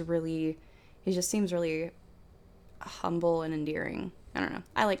 And he just seems really humble and endearing. I don't know.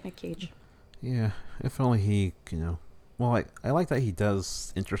 I like Nick Cage. Yeah. If only he, well, I like that he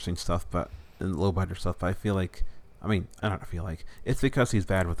does interesting stuff, and low budget stuff, but I feel like I mean, I don't feel like it's because he's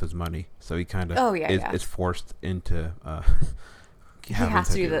bad with his money, so he kind of is forced into he has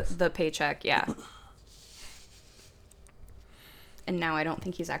to do the paycheck, yeah. And now I don't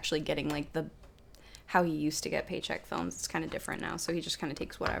think he's actually getting like the how he used to get paycheck films. It's kind of different now, so he just kind of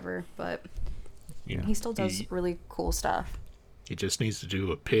takes whatever, but he still does really cool stuff. He just needs to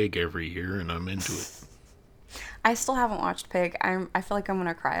do a Pig every year, and I'm into it. I still haven't watched Pig. I feel like I'm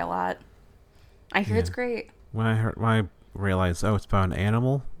gonna cry a lot. I hear it's great. When I realized, it's about an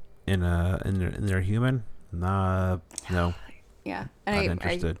animal in their human. No. Yeah, and not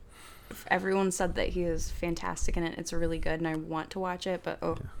interested. Everyone said that he is fantastic in it. It's really good, and I want to watch it, but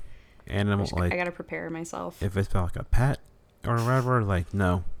animal I gotta prepare myself. If it's about like a pet or whatever, like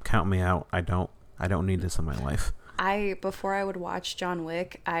no, count me out. I don't need this in my life. Before I would watch John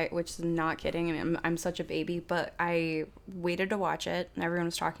Wick, which is not kidding, and I'm such a baby, but I waited to watch it, and everyone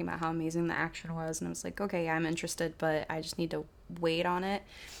was talking about how amazing the action was, and I was like, okay, yeah, I'm interested, but I just need to wait on it.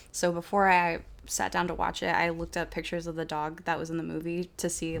 So before I sat down to watch it, I looked up pictures of the dog that was in the movie to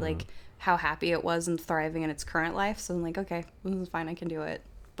see like how happy it was and thriving in its current life. So I'm like, okay, this is fine, I can do it.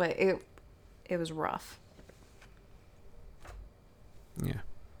 But it was rough. Yeah.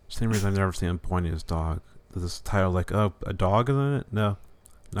 Same reason I've never seen him point at his dog. This title like, a dog is in it? No,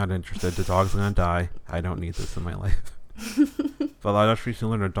 not interested. The dog's gonna die. I don't need this in my life. But I just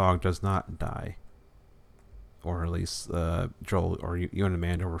recently learned a dog does not die. Or at least Joel or you and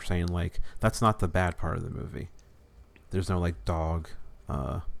Amanda were saying like that's not the bad part of the movie. There's no like dog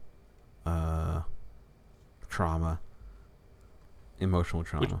trauma, emotional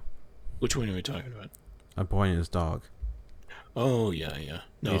trauma. Which one are we talking about? A boy and his dog. Oh yeah.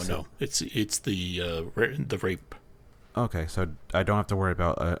 No, it's the rape. Okay, so I don't have to worry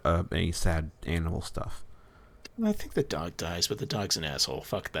about any sad animal stuff. I think the dog dies, but the dog's an asshole.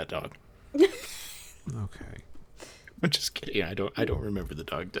 Fuck that dog. Okay. I'm just kidding. I don't remember the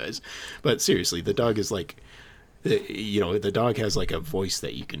dog dies, but seriously, the dog is like, the dog has like a voice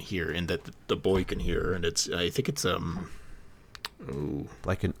that you can hear and that the boy can hear, and I think it's like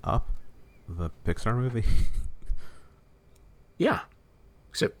an Up, the Pixar movie. Yeah,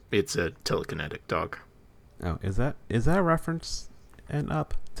 except it's a telekinetic dog. Oh, is that a reference in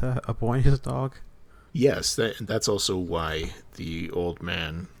Up to A Boy and His Dog? Yes, that's also why the old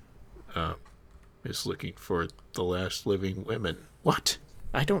man is looking for the last living women. What?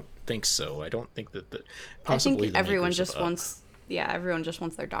 I don't think so. I don't think that possibly. I think everyone just wants. Yeah, everyone just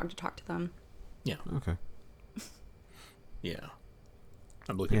wants their dog to talk to them. Yeah. Okay. Yeah.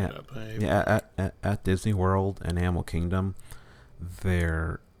 I'm looking it up. At Disney World and Animal Kingdom,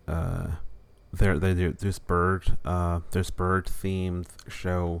 there's bird themed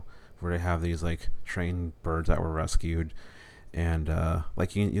show where they have these like trained birds that were rescued, and and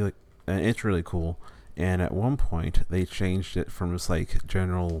it's really cool. And at one point they changed it from just like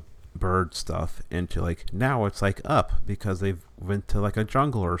general bird stuff into like now it's like Up because they've went to like a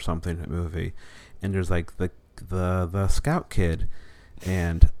jungle or something in the movie, and there's like the scout kid.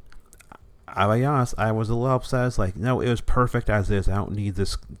 And I'll be honest, I was a little upset. It's like, no, it was perfect as is. I don't need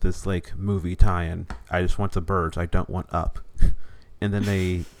this like movie tie-in. I just want the birds. I don't want Up. And then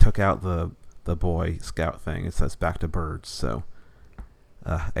they took out the Boy Scout thing. It says back to birds. So,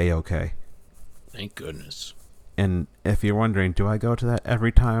 A-okay. Thank goodness. And if you're wondering, do I go to that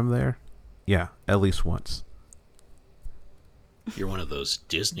every time I'm there? Yeah, at least once. You're one of those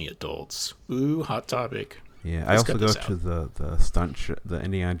Disney adults. Ooh, hot topic. Yeah, I also go to the stunt show, the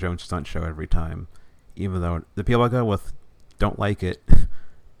Indiana Jones stunt show every time, even though the people I go with don't like it.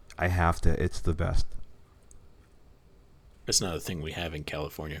 I have to. It's the best. It's not a thing we have in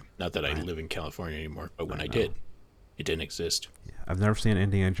California. Not that I live in California anymore, but when I did, it didn't exist. Yeah, I've never seen an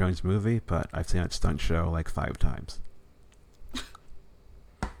Indiana Jones movie, but I've seen that stunt show like 5 times.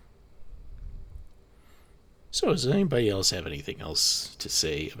 So, does anybody else have anything else to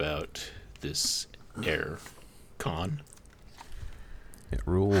say about this air con? It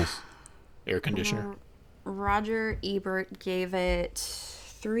rules. Air conditioner. Roger Ebert gave it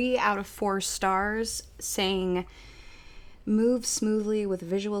 3 out of 4 stars, saying moves smoothly with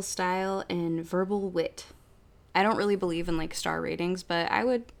visual style and verbal wit. I don't really believe in like star ratings, but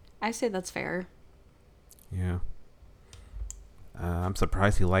I say that's fair. Yeah. I'm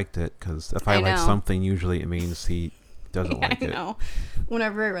surprised he liked it, because if I like something, usually it means he doesn't like it. I know.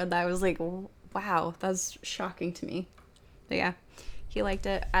 Whenever I read that, I was like, wow, that's shocking to me. But yeah, he liked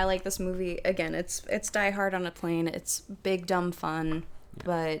it. I like this movie. Again, it's Die Hard on a plane. It's big, dumb fun. Yeah.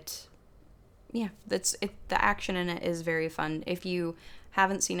 But yeah, the action in it is very fun. If you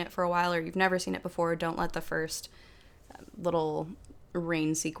haven't seen it for a while or you've never seen it before, don't let the first little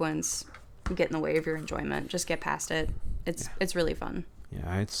rain sequence get in the way of your enjoyment. Just get past it. It's really fun. Yeah,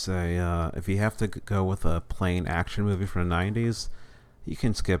 I'd say if you have to go with a plain action movie from the 90s, you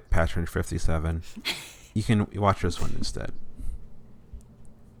can skip Patch 57. You can watch this one instead.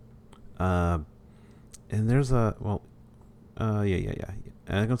 And there's yeah.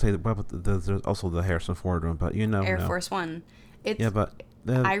 And I'm gonna say there's also the Harrison Ford one, but Air Force One. I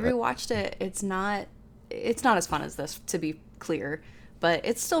rewatched it. It's not as fun as this, to be clear, but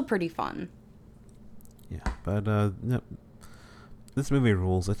it's still pretty fun. Yeah, but no, this movie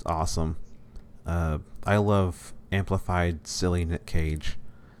rules. It's awesome. I love amplified, silly Nick Cage.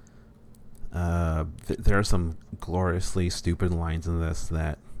 There are some gloriously stupid lines in this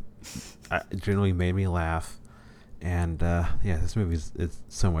that generally made me laugh. And this movie is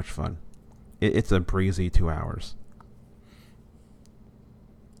so much fun. It's a breezy 2 hours.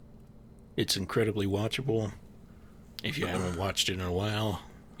 It's incredibly watchable. If you haven't watched it in a while,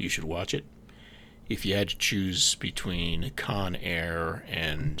 you should watch it. If you had to choose between Con Air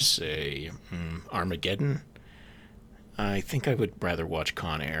and, say, Armageddon, I think I would rather watch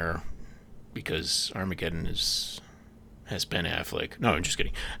Con Air, because Armageddon has Ben Affleck. No, I'm just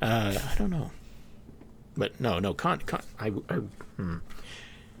kidding. I don't know. But no,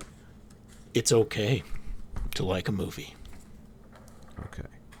 it's okay to like a movie. Okay.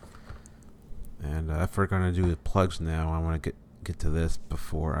 And if we're going to do the plugs now, I want to get to this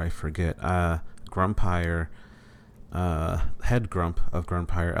before I forget. Grumpire, head grump of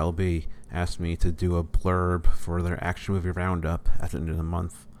Grumpire LB, asked me to do a blurb for their action movie roundup at the end of the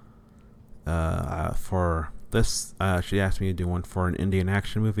month. For this, she asked me to do one for an Indian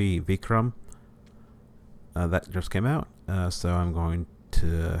action movie, Vikram, that just came out. So I'm going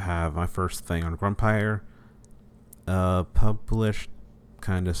to have my first thing on Grumpire published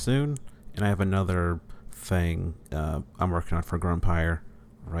kind of soon. And I have another thing I'm working on for Grumpire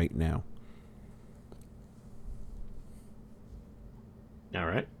right now. All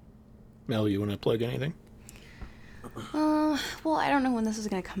right. Mel, you want to plug anything? Well, I don't know when this is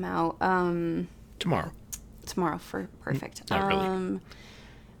going to come out. Tomorrow. Perfect. Not really.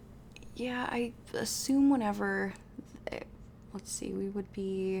 Yeah, I assume whenever, let's see, we would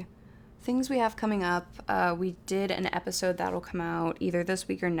be, things we have coming up. We did an episode that'll come out either this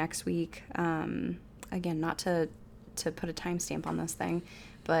week or next week. Again, not to put a timestamp on this thing,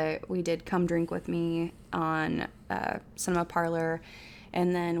 but we did Come Drink With Me on Cinema Parlor.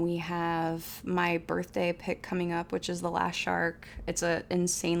 And then we have my birthday pick coming up, which is The Last Shark. It's an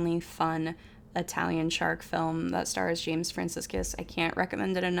insanely fun Italian shark film that stars James Franciscus. I can't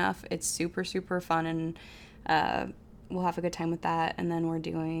recommend it enough. It's super, super fun, and we'll have a good time with that. And then we're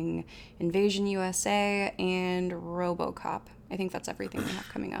doing Invasion USA and RoboCop. I think that's everything we have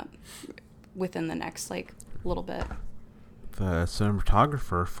coming up within the next, little bit. The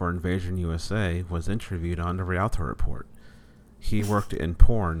cinematographer for Invasion USA was interviewed on the Rialto Report. He worked in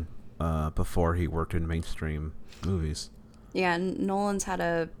porn before he worked in mainstream movies. Yeah, Nolan's had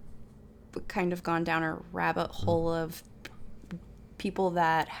a kind of gone down a rabbit hole of people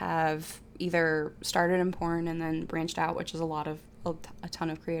that have either started in porn and then branched out, which is a ton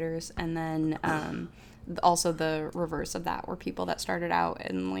of creators, and then also the reverse of that, were people that started out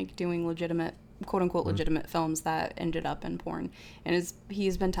and doing legitimate, quote unquote legitimate films that ended up in porn. And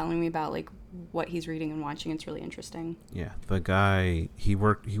he's been telling me about what he's reading and watching. It's really interesting. Yeah, the guy he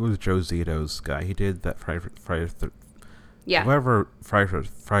was Joe Zito's guy. He did that Friday whoever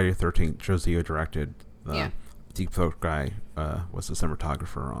Friday 13th Joe Zito directed. Deep Throat guy was the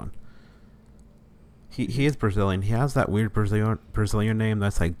cinematographer on. He is Brazilian. He has that weird Brazilian name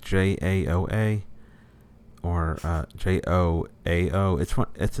that's like Jaoa or Joao.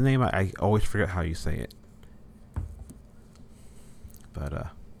 It's a name I always forget how you say it. But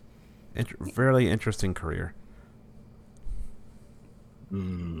fairly interesting career.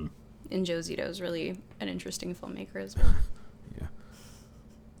 And Joe Zito is really an interesting filmmaker as well.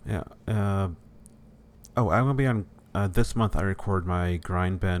 Yeah. I'm gonna be on this month. I record my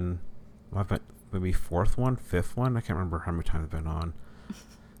Grind Bin, maybe fifth one. I can't remember how many times I've been on.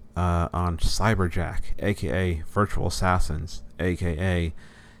 On Cyberjack, aka Virtual Assassins, aka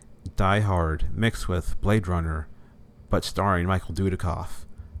Die Hard, mixed with Blade Runner, but starring Michael Dudikoff,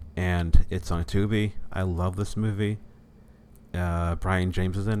 and it's on Tubi. I love this movie. Brian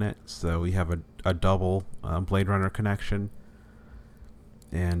James is in it, so we have a double Blade Runner connection.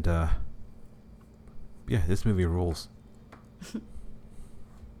 And this movie rules.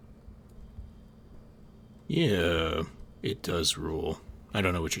 Yeah, it does rule. I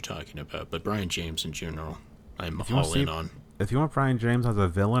don't know what you're talking about, but Brian James in general, I'm all in on. If you want Brian James as a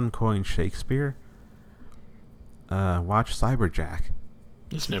villain quoting Shakespeare, watch Cyberjack.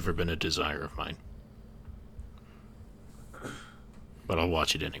 It's never been a desire of mine. But I'll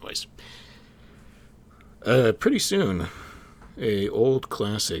watch it anyways. Pretty soon, a old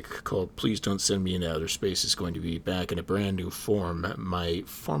classic called Please Don't Send Me Into Outer Space is going to be back in a brand new form. My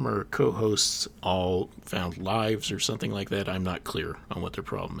former co-hosts all found lives or something like that. I'm not clear on what their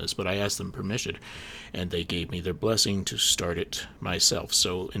problem is, but I asked them permission, and they gave me their blessing to start it myself.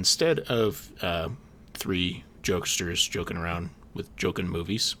 So instead of 3 jokesters joking around with joking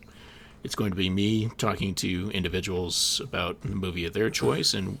movies, it's going to be me talking to individuals about the movie of their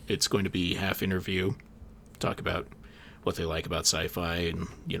choice, and it's going to be half interview, talk about what they like about sci-fi and,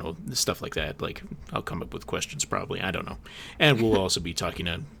 stuff like that. Like, I'll come up with questions probably, I don't know. And we'll also be talking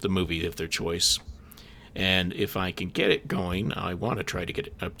to the movie of their choice. And if I can get it going, I want to try to get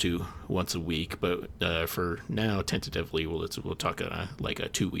it up to once a week, but for now, tentatively, we'll talk like a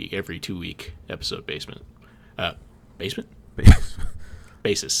 2-week, every 2-week episode basement. Basement?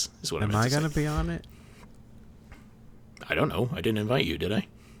 Basis is what I meant to say. Am I going to be on it? I don't know. I didn't invite you, did I?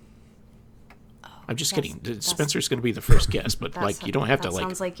 I'm just kidding. Spencer's going to be the first guest, but you don't have to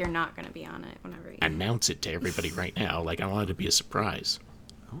sounds like you're not going to be on it whenever you announce it to everybody right now. Like, I want it to be a surprise.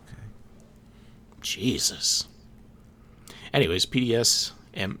 Okay. Jesus. Anyways,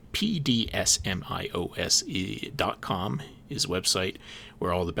 PDSMIOS.com is a website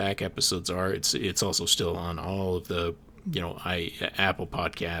where all the back episodes are. It's also still on all of the Apple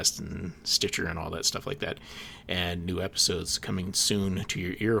Podcasts and Stitcher and all that stuff like that, and new episodes coming soon to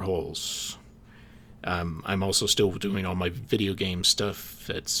your ear holes. I'm also still doing all my video game stuff.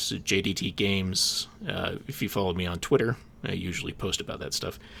 That's JDT Games. If you follow me on Twitter, I usually post about that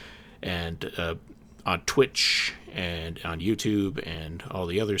stuff, and on Twitch and on YouTube and all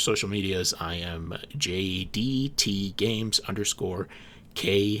the other social medias, I am JDT Games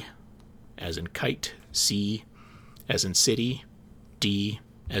 _K as in kite, C as in city, D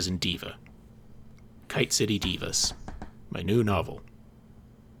as in diva. Kite City Divas, my new novel.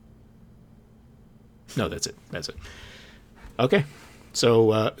 No, that's it. Okay,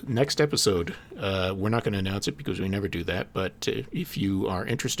 so next episode, we're not going to announce it because we never do that, but if you are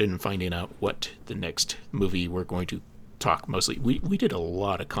interested in finding out what the next movie we're going to talk mostly, we did a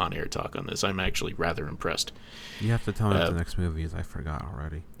lot of Con Air talk on this. I'm actually rather impressed. You have to tell me what the next movie is. I forgot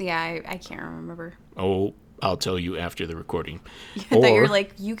already. Yeah, I can't remember. Oh, I'll tell you after the recording. That you're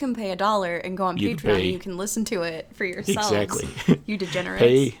like, you can pay $1 and go on Patreon and you can listen to it for yourselves. Exactly. You degenerates.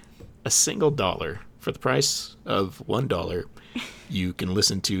 Pay a single $1. For the price of $1, you can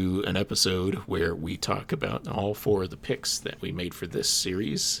listen to an episode where we talk about all 4 of the picks that we made for this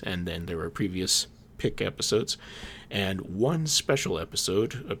series, and then there are previous pick episodes, and one special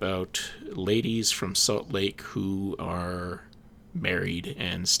episode about ladies from Salt Lake who are married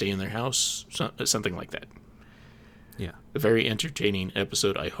and stay in their house, something like that. Yeah. A very entertaining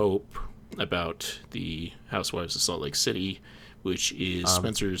episode, I hope, about the Housewives of Salt Lake City, which is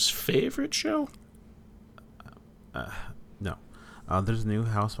Spencer's favorite show. No. There's a new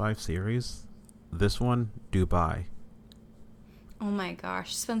Housewives series. This one, Dubai. Oh my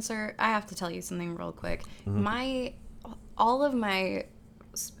gosh, Spencer, I have to tell you something real quick. Mm-hmm.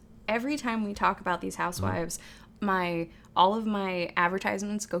 Every time we talk about these housewives, all of my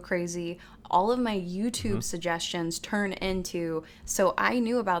advertisements go crazy. All of my YouTube suggestions turn into, so I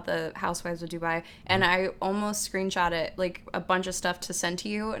knew about the Housewives of Dubai, and I almost screenshot like a bunch of stuff to send to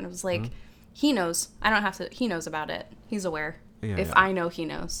you, and it was like, he knows. I don't have to, he knows about it. He's aware. Yeah. I know, he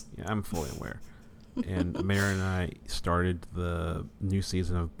knows. Yeah, I'm fully aware. And Mary and I started the new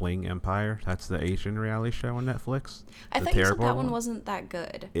season of Bling Empire. That's the Asian reality show on Netflix. I thought you said that one wasn't that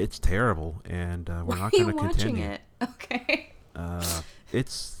good. It's terrible, and we're not going to continue. It? Okay.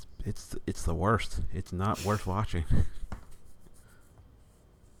 It's the worst. It's not worth watching.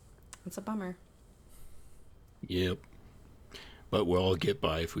 It's a bummer. Yep. But we'll all get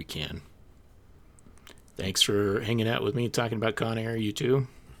by if we can. Thanks for hanging out with me talking about Con Air, you too.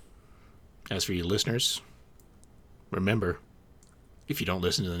 As for you listeners, remember, if you don't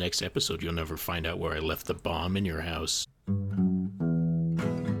listen to the next episode, you'll never find out where I left the bomb in your house.